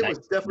 budget, it was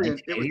definitely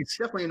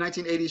a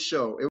 1980s. 1980s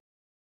show. It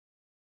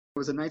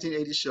was a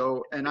 1980s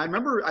show, and I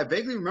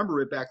vaguely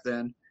remember it back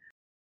then,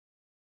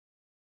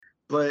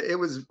 but it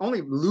was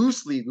only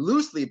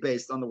loosely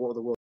based on the War of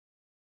the Worlds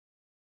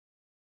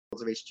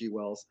of H.G.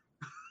 Wells.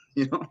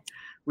 You know,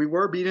 we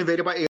were being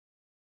invaded by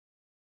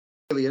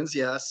aliens,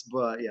 yes,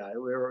 but yeah, they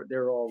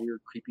were all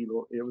weird, creepy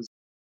little. It was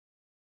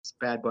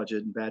bad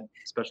budget and bad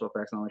special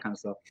effects and all that kind of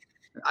stuff.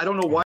 I don't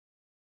know why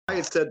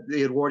it said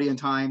the Edwardian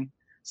time.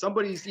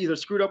 Somebody's either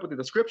screwed up with the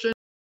description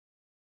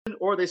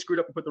or they screwed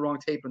up and put the wrong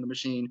tape in the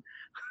machine.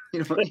 You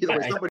know, either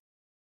way, somebody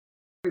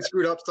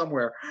screwed up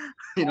somewhere.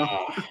 You know.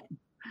 I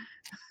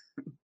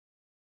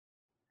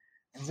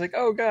was like,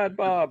 oh God,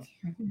 Bob.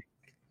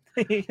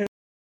 You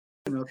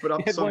know, but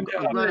I'm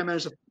glad I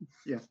managed to.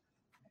 Yeah.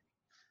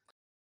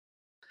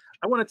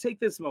 I want to take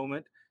this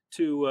moment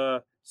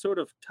to sort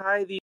of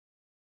tie these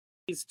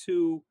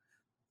two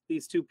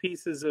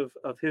pieces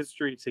of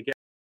history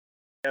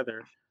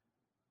together.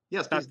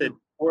 Yes, not that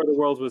War of the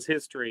Worlds was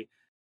history,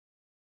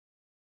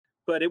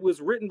 but it was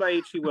written by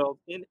H.G. Wells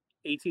in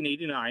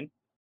 1889,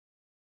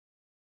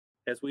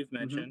 as we've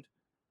mentioned,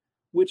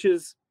 which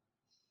is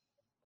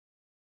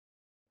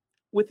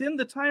within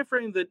the time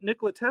frame that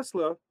Nikola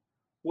Tesla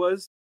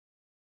was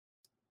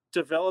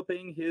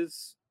developing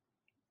his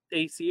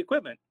AC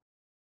equipment.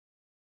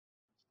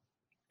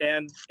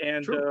 And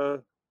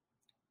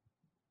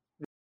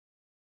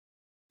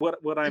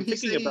what I'm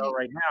thinking about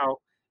right now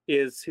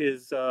is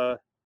his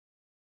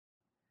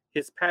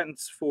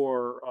patents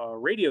for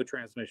radio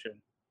transmission.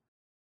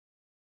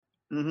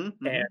 And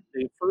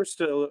the first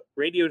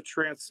radio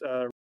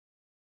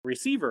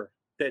receiver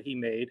that he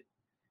made,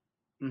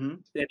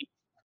 that he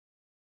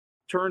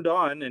turned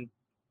on and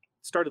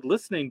started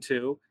listening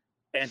to,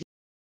 and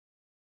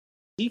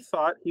he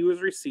thought he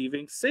was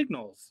receiving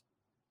signals.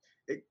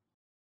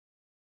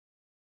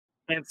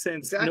 And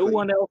since no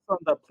one else on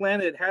the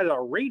planet had a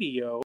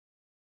radio,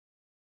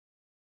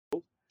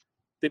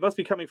 they must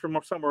be coming from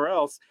somewhere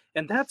else.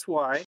 And that's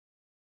why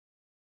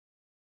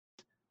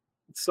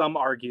some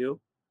argue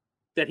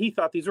that he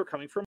thought these were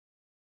coming from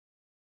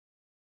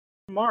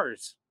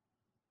Mars.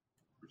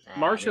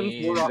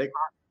 Martians were a hot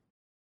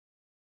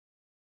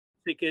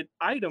ticket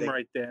item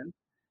right then.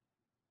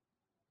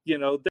 You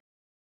know,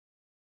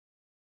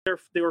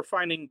 they were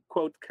finding,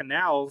 quote,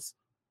 canals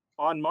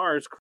on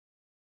Mars.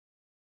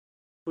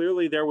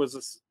 Clearly, there was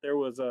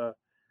a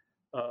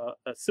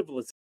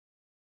civilization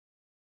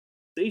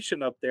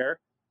up there.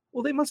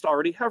 Well, they must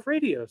already have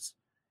radios,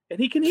 and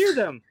he can hear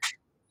them,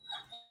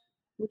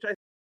 which I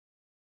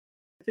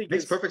think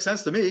makes perfect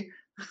sense to me.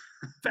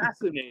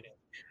 Fascinating.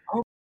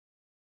 Oh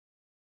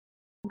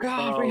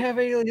God, we have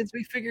aliens.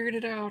 We figured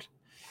it out.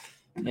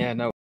 Yeah,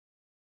 no.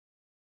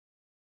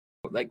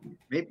 Like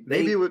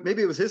maybe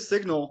it was his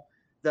signal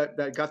that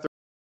got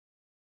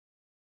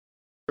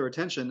their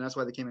attention. That's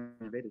why they came and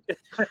invaded.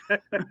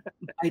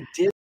 I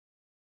did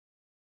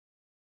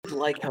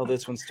like how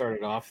this one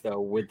started off though,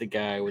 with the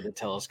guy with the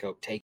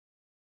telescope taking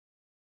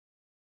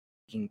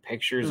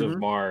pictures of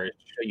Mars to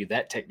show you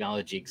that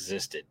technology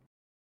existed.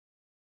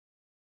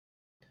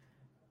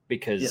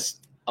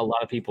 Because a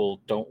lot of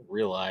people don't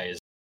realize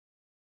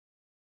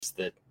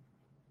that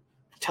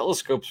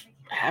telescopes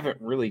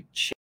haven't really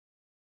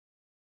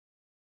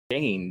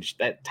changed.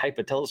 That type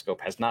of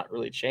telescope has not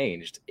really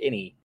changed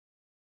any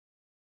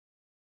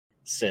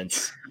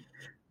since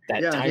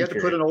that time you have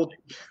period.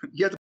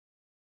 You have to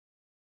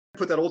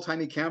put that old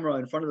timey camera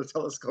in front of the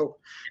telescope.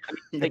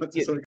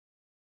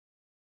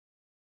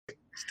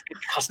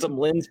 Custom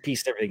lens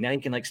piece, everything. Now you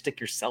can stick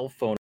your cell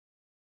phone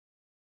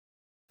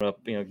up,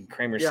 you can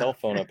cram your cell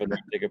phone up and then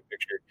take a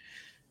picture.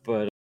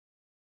 But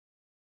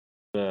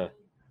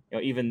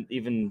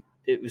even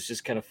it was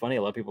just kind of funny.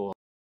 A lot of people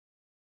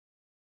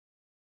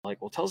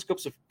well,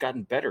 telescopes have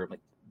gotten better. I'm like,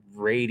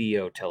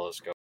 radio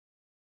telescopes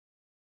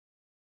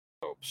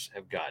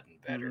have gotten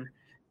better.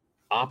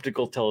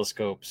 Optical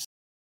telescopes,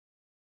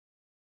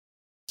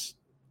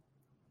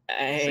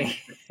 same.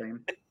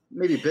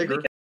 Maybe bigger.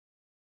 It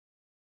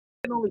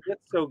can only get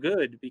so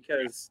good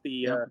because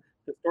the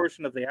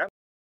distortion of the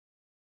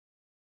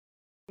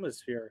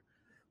atmosphere.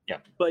 Yeah.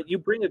 But you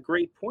bring a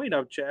great point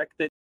up, Jack,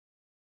 that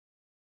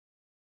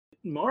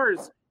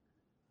Mars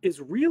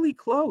is really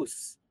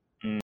close.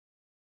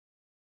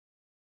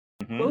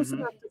 Close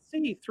enough to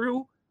see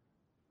through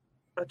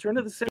a turn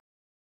of the century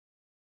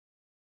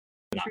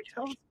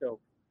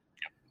telescope.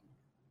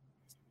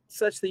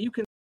 Such that you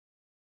can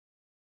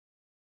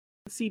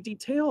see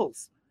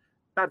details.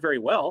 Not very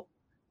well,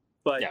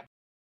 but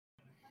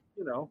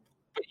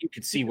but you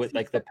could see what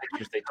the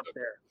pictures they took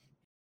there.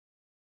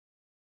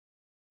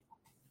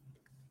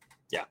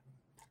 Yeah.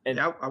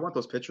 And I want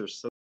those pictures.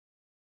 So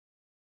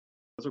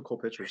Those are cool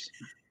pictures.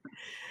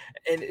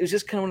 And it was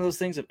just kind of one of those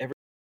things of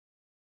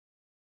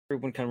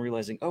everyone kind of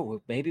realizing, oh,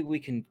 well, maybe we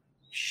can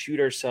shoot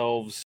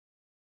ourselves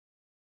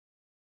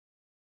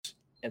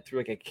and through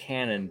like a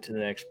cannon to the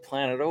next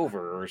planet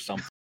over or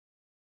something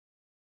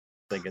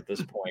at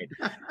this point.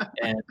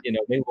 And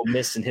maybe we'll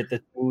miss and hit the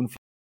moon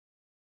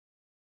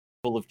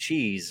full of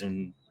cheese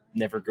and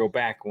never go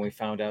back when we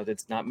found out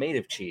it's not made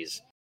of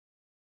cheese.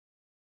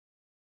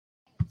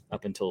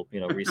 Up until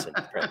recent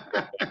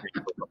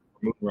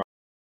moon rock,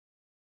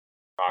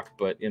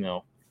 but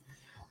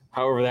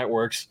however that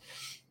works.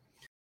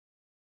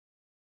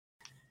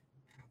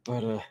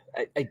 But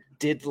I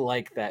did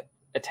like that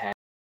attachment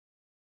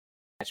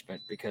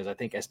because I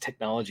think as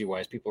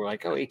technology-wise, people were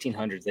like, "Oh,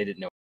 1800s, they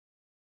didn't know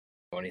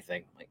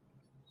anything." Like,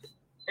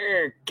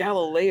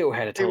 Galileo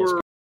had a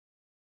telescope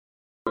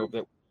that was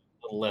a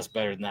little less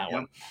better than that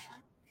one.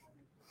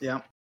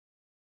 Yeah.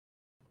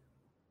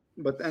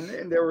 But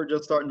and they were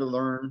just starting to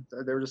learn.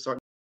 They were just starting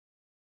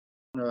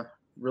to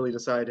really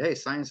decide, hey,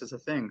 science is a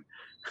thing.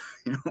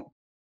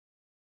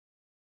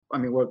 I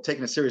mean, we're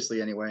taking it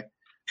seriously anyway.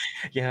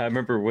 Yeah, I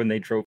remember when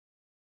the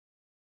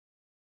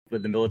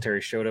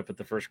military showed up at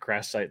the first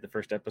crash site, the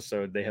first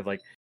episode, they had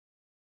like,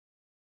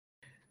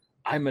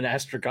 I'm an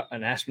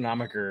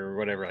astronomiker or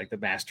whatever, like the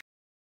master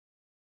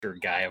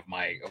guy of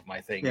my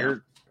thing. Yeah.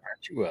 Aren't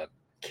you a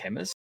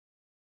chemist?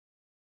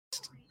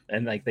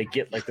 And like they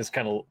get like this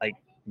kind of like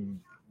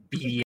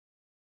beady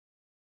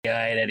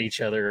eyed at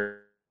each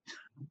other.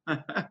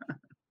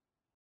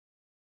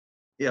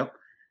 Yep.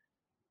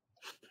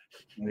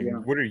 Like,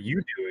 what are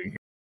you doing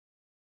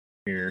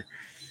here?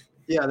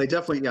 Yeah, they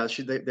definitely. Yeah,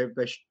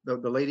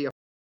 the lady, I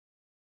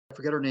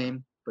forget her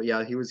name, but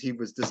yeah, he was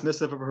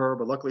dismissive of her,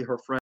 but luckily her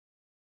friend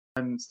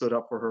stood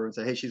up for her and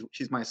said, "Hey,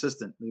 she's my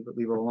assistant.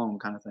 Leave her alone,"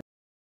 kind of thing.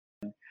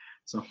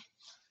 So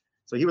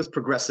he was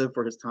progressive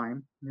for his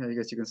time. Yeah, I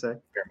guess you can say.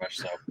 Very much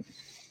so.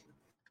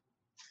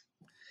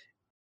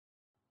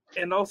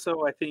 And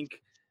also, I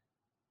think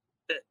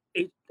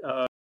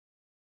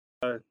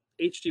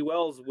H.G.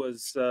 Wells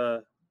was.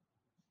 Did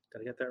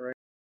I get that right?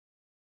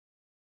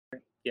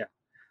 Yeah.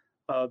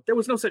 There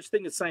was no such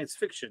thing as science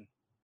fiction.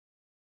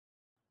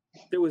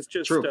 There was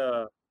just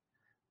there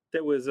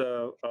was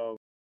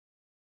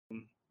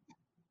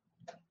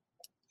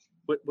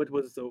what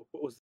was the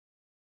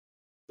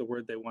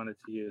word they wanted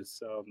to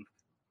use?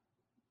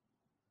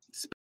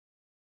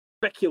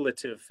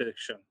 Speculative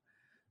fiction.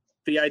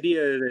 The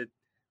idea that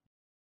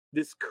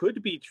this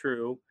could be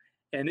true,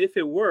 and if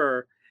it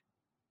were,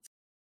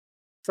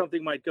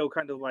 something might go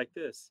kind of like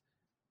this.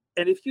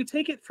 And if you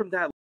take it from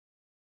that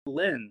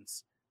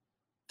lens,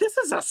 this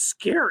is a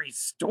scary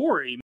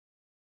story,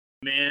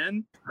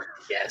 man.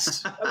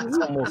 Yes. It's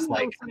almost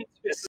like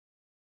this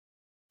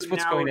is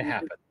what's going to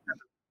happen.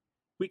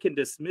 We can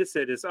dismiss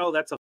it as, oh,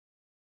 that's a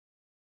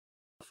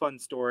fun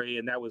story,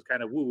 and that was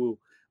kind of woo-woo.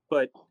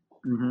 But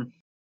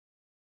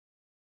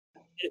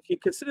if you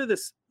consider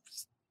this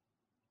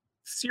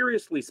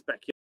seriously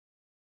speculative,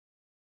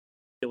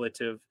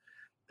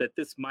 that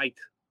this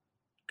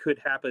could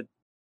happen,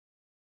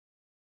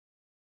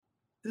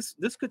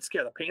 this could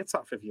scare the pants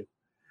off of you.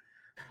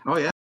 Oh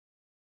yeah.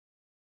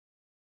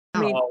 I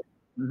mean,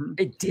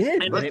 it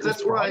did. And it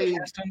was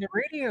broadcast on the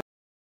radio.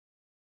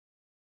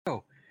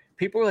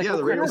 People were like, yeah,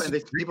 the radio, and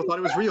people thought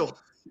it was real.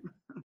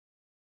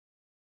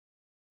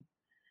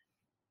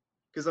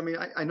 Because I mean,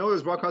 I know it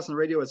was broadcast on the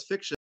radio as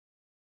fiction,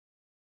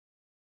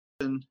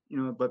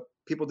 but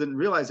people didn't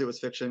realize it was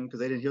fiction because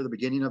they didn't hear the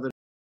beginning of it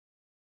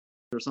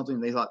or something.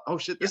 And they thought, "Oh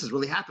shit, this is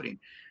really happening."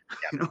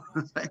 Yeah.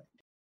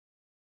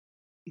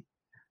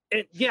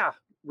 And yeah,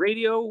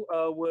 radio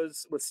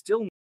was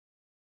still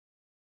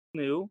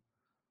new,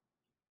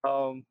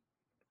 and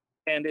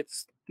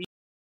it's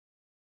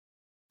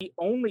the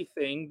only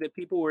thing that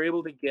people were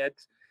able to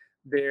get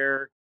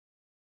their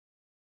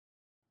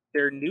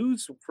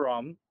news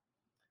from.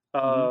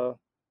 The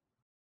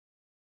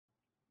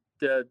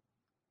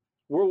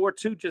World War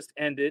II just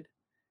ended,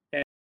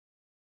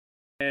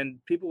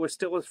 and people were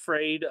still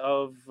afraid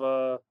of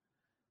the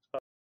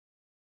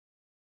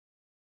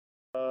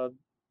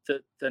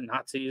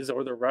Nazis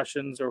or the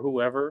Russians or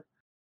whoever.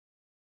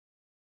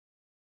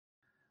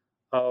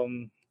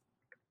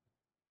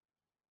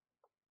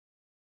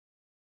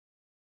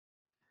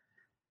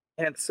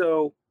 And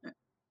so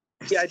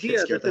the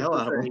idea that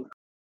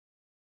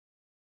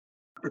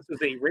this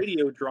was a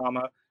radio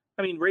drama.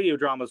 I mean, radio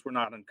dramas were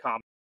not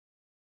uncommon,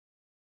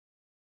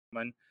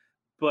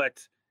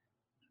 but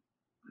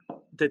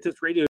that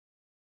this radio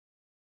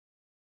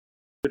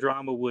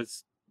drama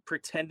was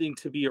pretending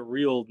to be a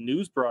real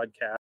news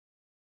broadcast.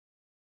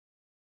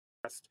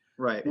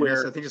 Right.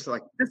 Where I think it's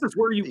like this is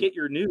where you get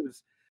your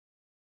news.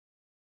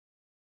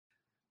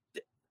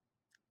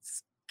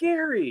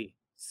 Scary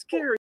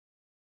stuff.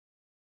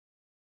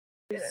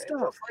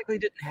 Most likely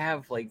didn't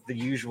have like the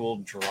usual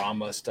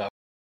drama stuff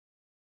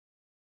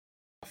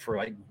for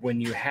like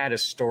when you had a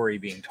story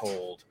being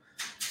told,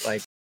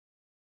 like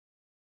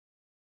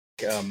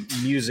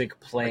music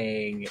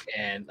playing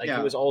and like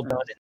it was all done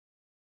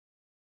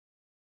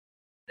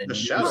in the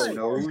shadow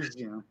knows,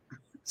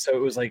 So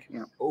it was like,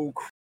 Yeah. oh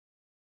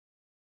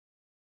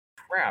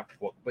crap.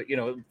 Well, but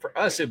for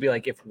us, it'd be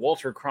like if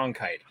Walter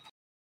Cronkite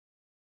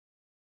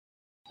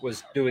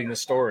was doing the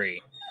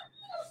story,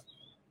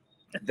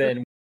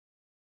 then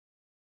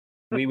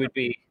we'd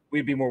be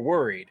more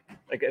worried.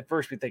 Like at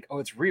first we'd think, oh,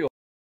 it's real.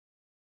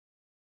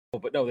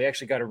 But no, they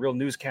actually got a real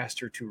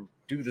newscaster to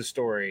do the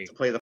story. To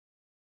play the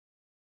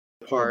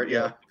part,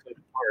 yeah.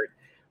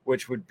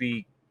 Which would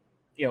be,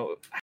 I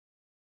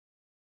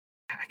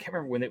can't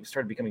remember when it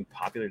started becoming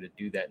popular to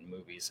do that in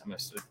movies.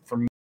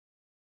 For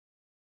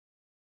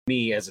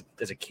me, as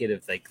a kid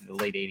of like the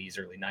late '80s,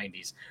 early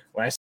 '90s,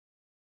 when I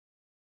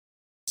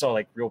saw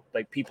like real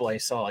like people I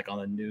saw like on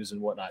the news and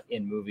whatnot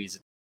in movies,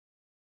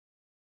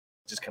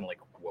 just kind of like,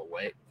 whoa,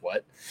 wait,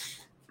 what?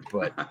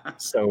 But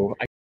so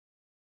I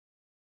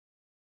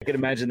could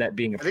imagine that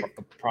being a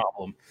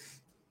problem.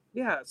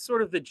 Yeah,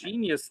 sort of the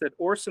genius that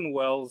Orson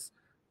Welles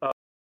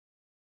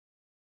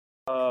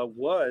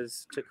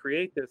was to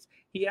create this.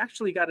 He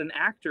actually got an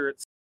actor at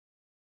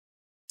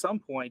some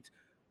point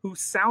who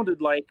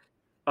sounded like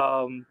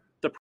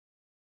the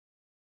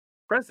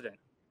president.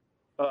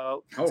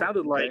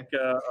 Sounded like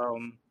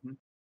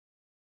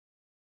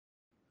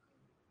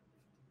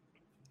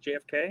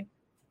JFK?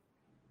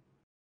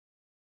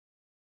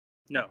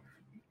 No.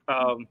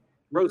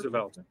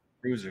 Roosevelt.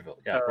 Roosevelt.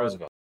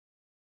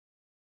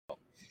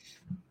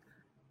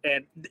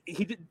 And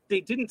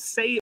they didn't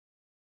say it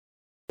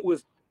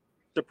was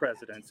the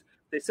president.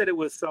 They said it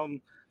was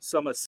some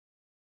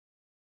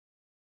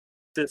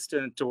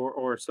assistant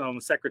or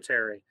some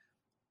secretary.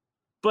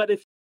 But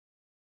if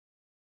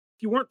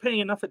you weren't paying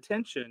enough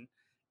attention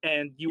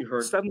and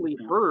you suddenly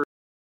heard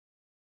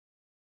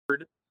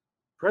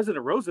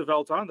President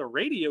Roosevelt on the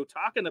radio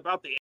talking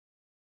about the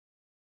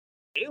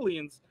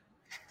aliens,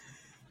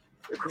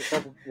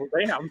 well,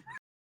 damn.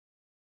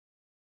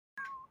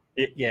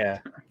 Yeah.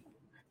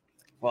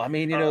 Well, I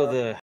mean,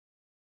 the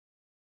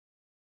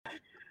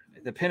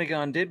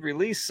Pentagon did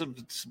release some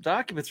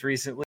documents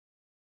recently,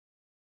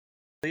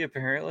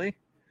 apparently.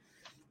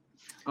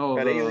 Oh,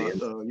 about aliens.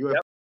 The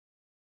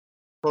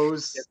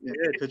UFOs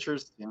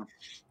pictures. Yeah.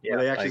 Yeah.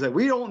 Where they actually said,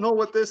 we don't know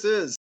what this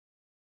is.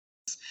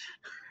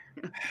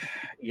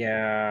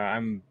 Yeah,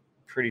 I'm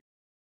pretty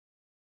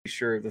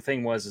sure. The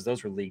thing is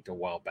those were leaked a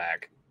while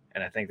back,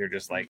 and I think they're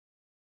just like,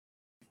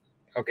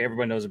 okay,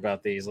 everybody knows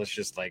about these. Let's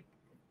just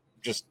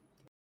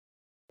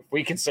if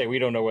we can say we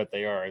don't know what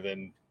they are,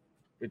 then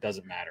it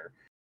doesn't matter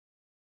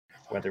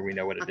whether we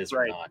know what it is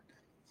or not.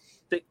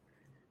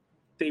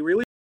 They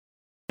released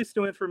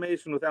new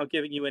information without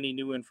giving you any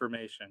new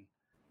information.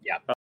 Yeah,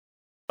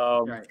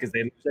 because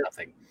they lose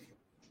nothing.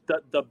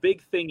 The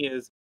big thing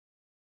is,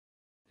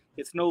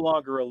 it's no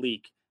longer a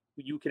leak.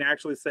 You can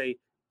actually say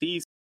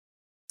these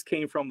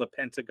came from the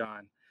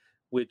Pentagon,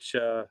 which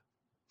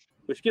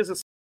gives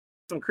us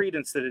some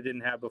credence that it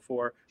didn't have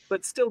before,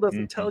 but still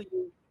doesn't tell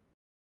you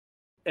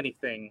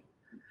anything.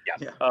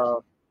 Yeah.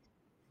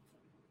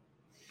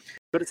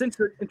 But it's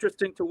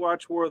interesting to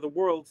watch War of the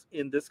Worlds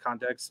in this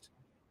context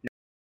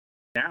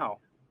now,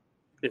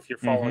 if you're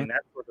following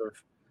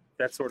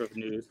that sort of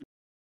news.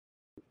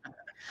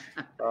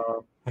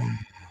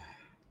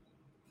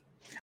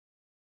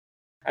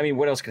 I mean,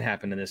 what else can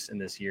happen in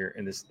this year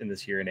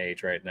and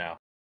age right now?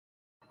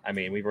 I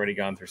mean, we've already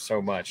gone through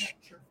so much.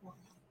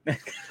 My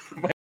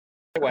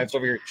wife's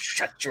over here.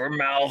 Shut your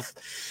mouth.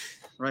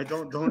 Right?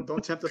 Don't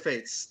tempt the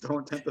fates.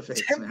 Don't tempt the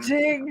fates.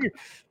 Tempting. Man.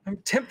 I'm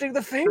tempting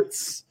the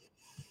fates.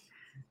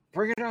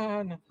 Bring it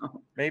on.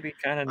 Maybe,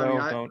 kind of. No,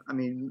 don't. I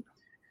mean,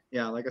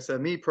 yeah. Like I said,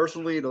 me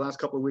personally, the last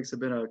couple of weeks have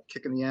been a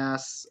kick in the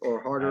ass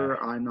or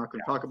harder. I'm not going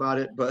to talk about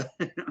it, but.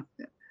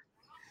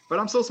 But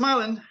I'm still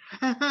smiling.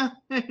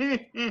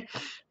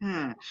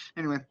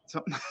 Anyway,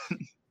 so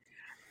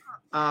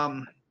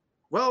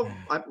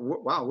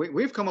wow,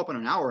 we've come up in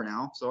an hour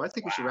now, so I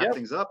think we should wrap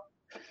things up.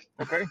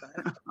 Okay.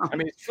 I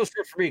mean, it feels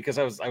short for me because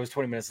I was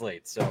 20 minutes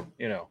late, so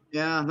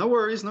Yeah, no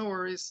worries.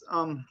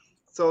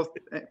 So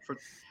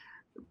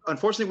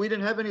unfortunately, we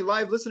didn't have any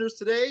live listeners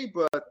today,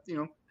 but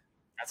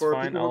that's for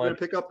fine. people who are going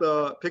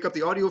to pick up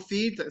the audio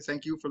feed,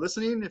 thank you for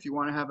listening. If you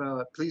want to have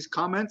please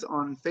comment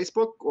on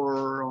Facebook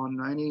or on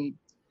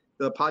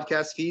the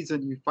podcast feeds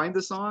that you find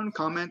this on,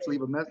 comment,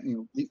 leave a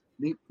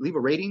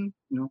rating.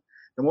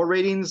 The more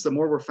ratings, the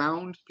more we're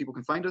found. People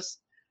can find us.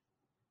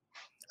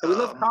 We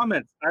love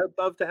comments. I would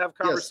love to have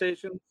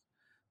conversations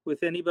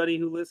with anybody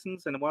who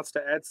listens and wants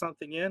to add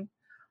something in.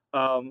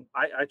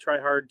 I try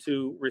hard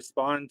to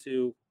respond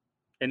to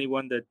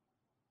anyone that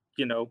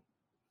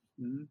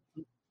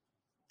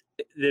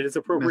that is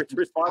appropriate to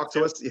respond Talk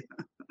to us. Yeah.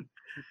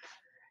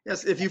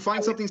 Yes, if you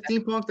find something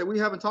steampunk that we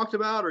haven't talked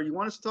about or you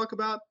want us to talk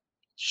about,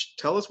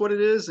 tell us what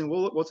it is, and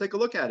we'll take a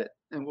look at it,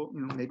 and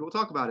maybe we'll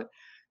talk about it.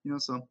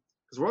 So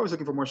because we're always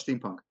looking for more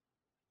steampunk,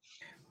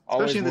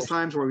 especially in these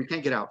times where we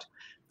can't get out.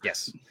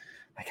 Yes,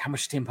 like how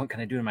much steampunk can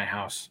I do in my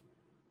house?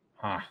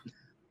 I'm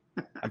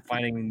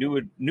finding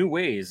new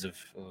ways of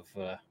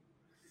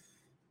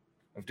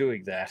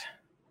doing that.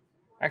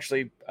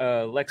 Actually,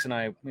 Lex and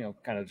I,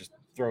 kind of just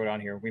throw it on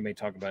here. We may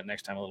talk about it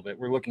next time a little bit.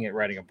 We're looking at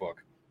writing a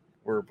book.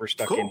 We're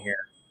stuck in here.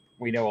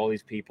 We know all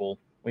these people.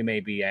 We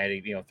may be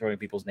adding, throwing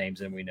people's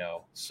names in. We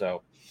know.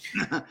 So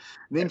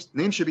Names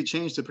should be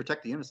changed to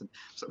protect the innocent.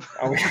 So,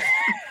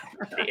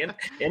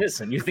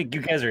 innocent. You think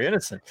you guys are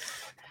innocent?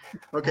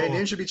 okay, Oh.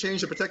 names should be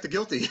changed to protect the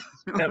guilty.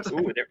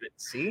 Ooh,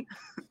 see,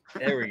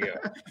 there we go.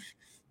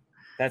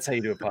 That's how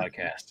you do a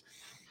podcast.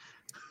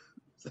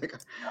 It's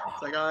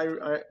like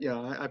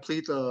I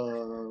plead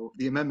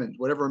the amendment,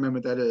 whatever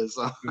amendment that is.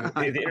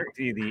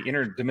 the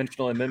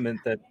interdimensional amendment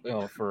that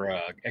for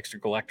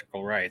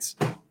extragalactical rights.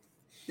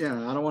 Yeah,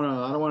 I don't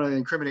want to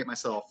incriminate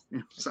myself,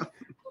 so,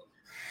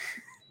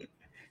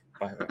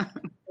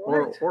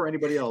 or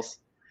anybody else.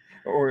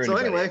 Or So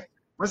anybody. anyway,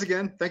 once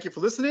again, thank you for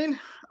listening.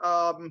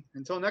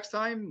 Until next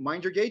time,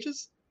 mind your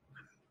gauges.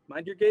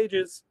 Mind your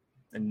gauges.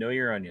 And know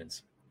your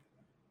onions.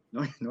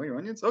 Know your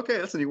onions. Okay,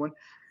 that's a new one.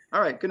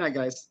 All right. Good night,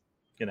 guys.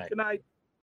 Good night. Good night.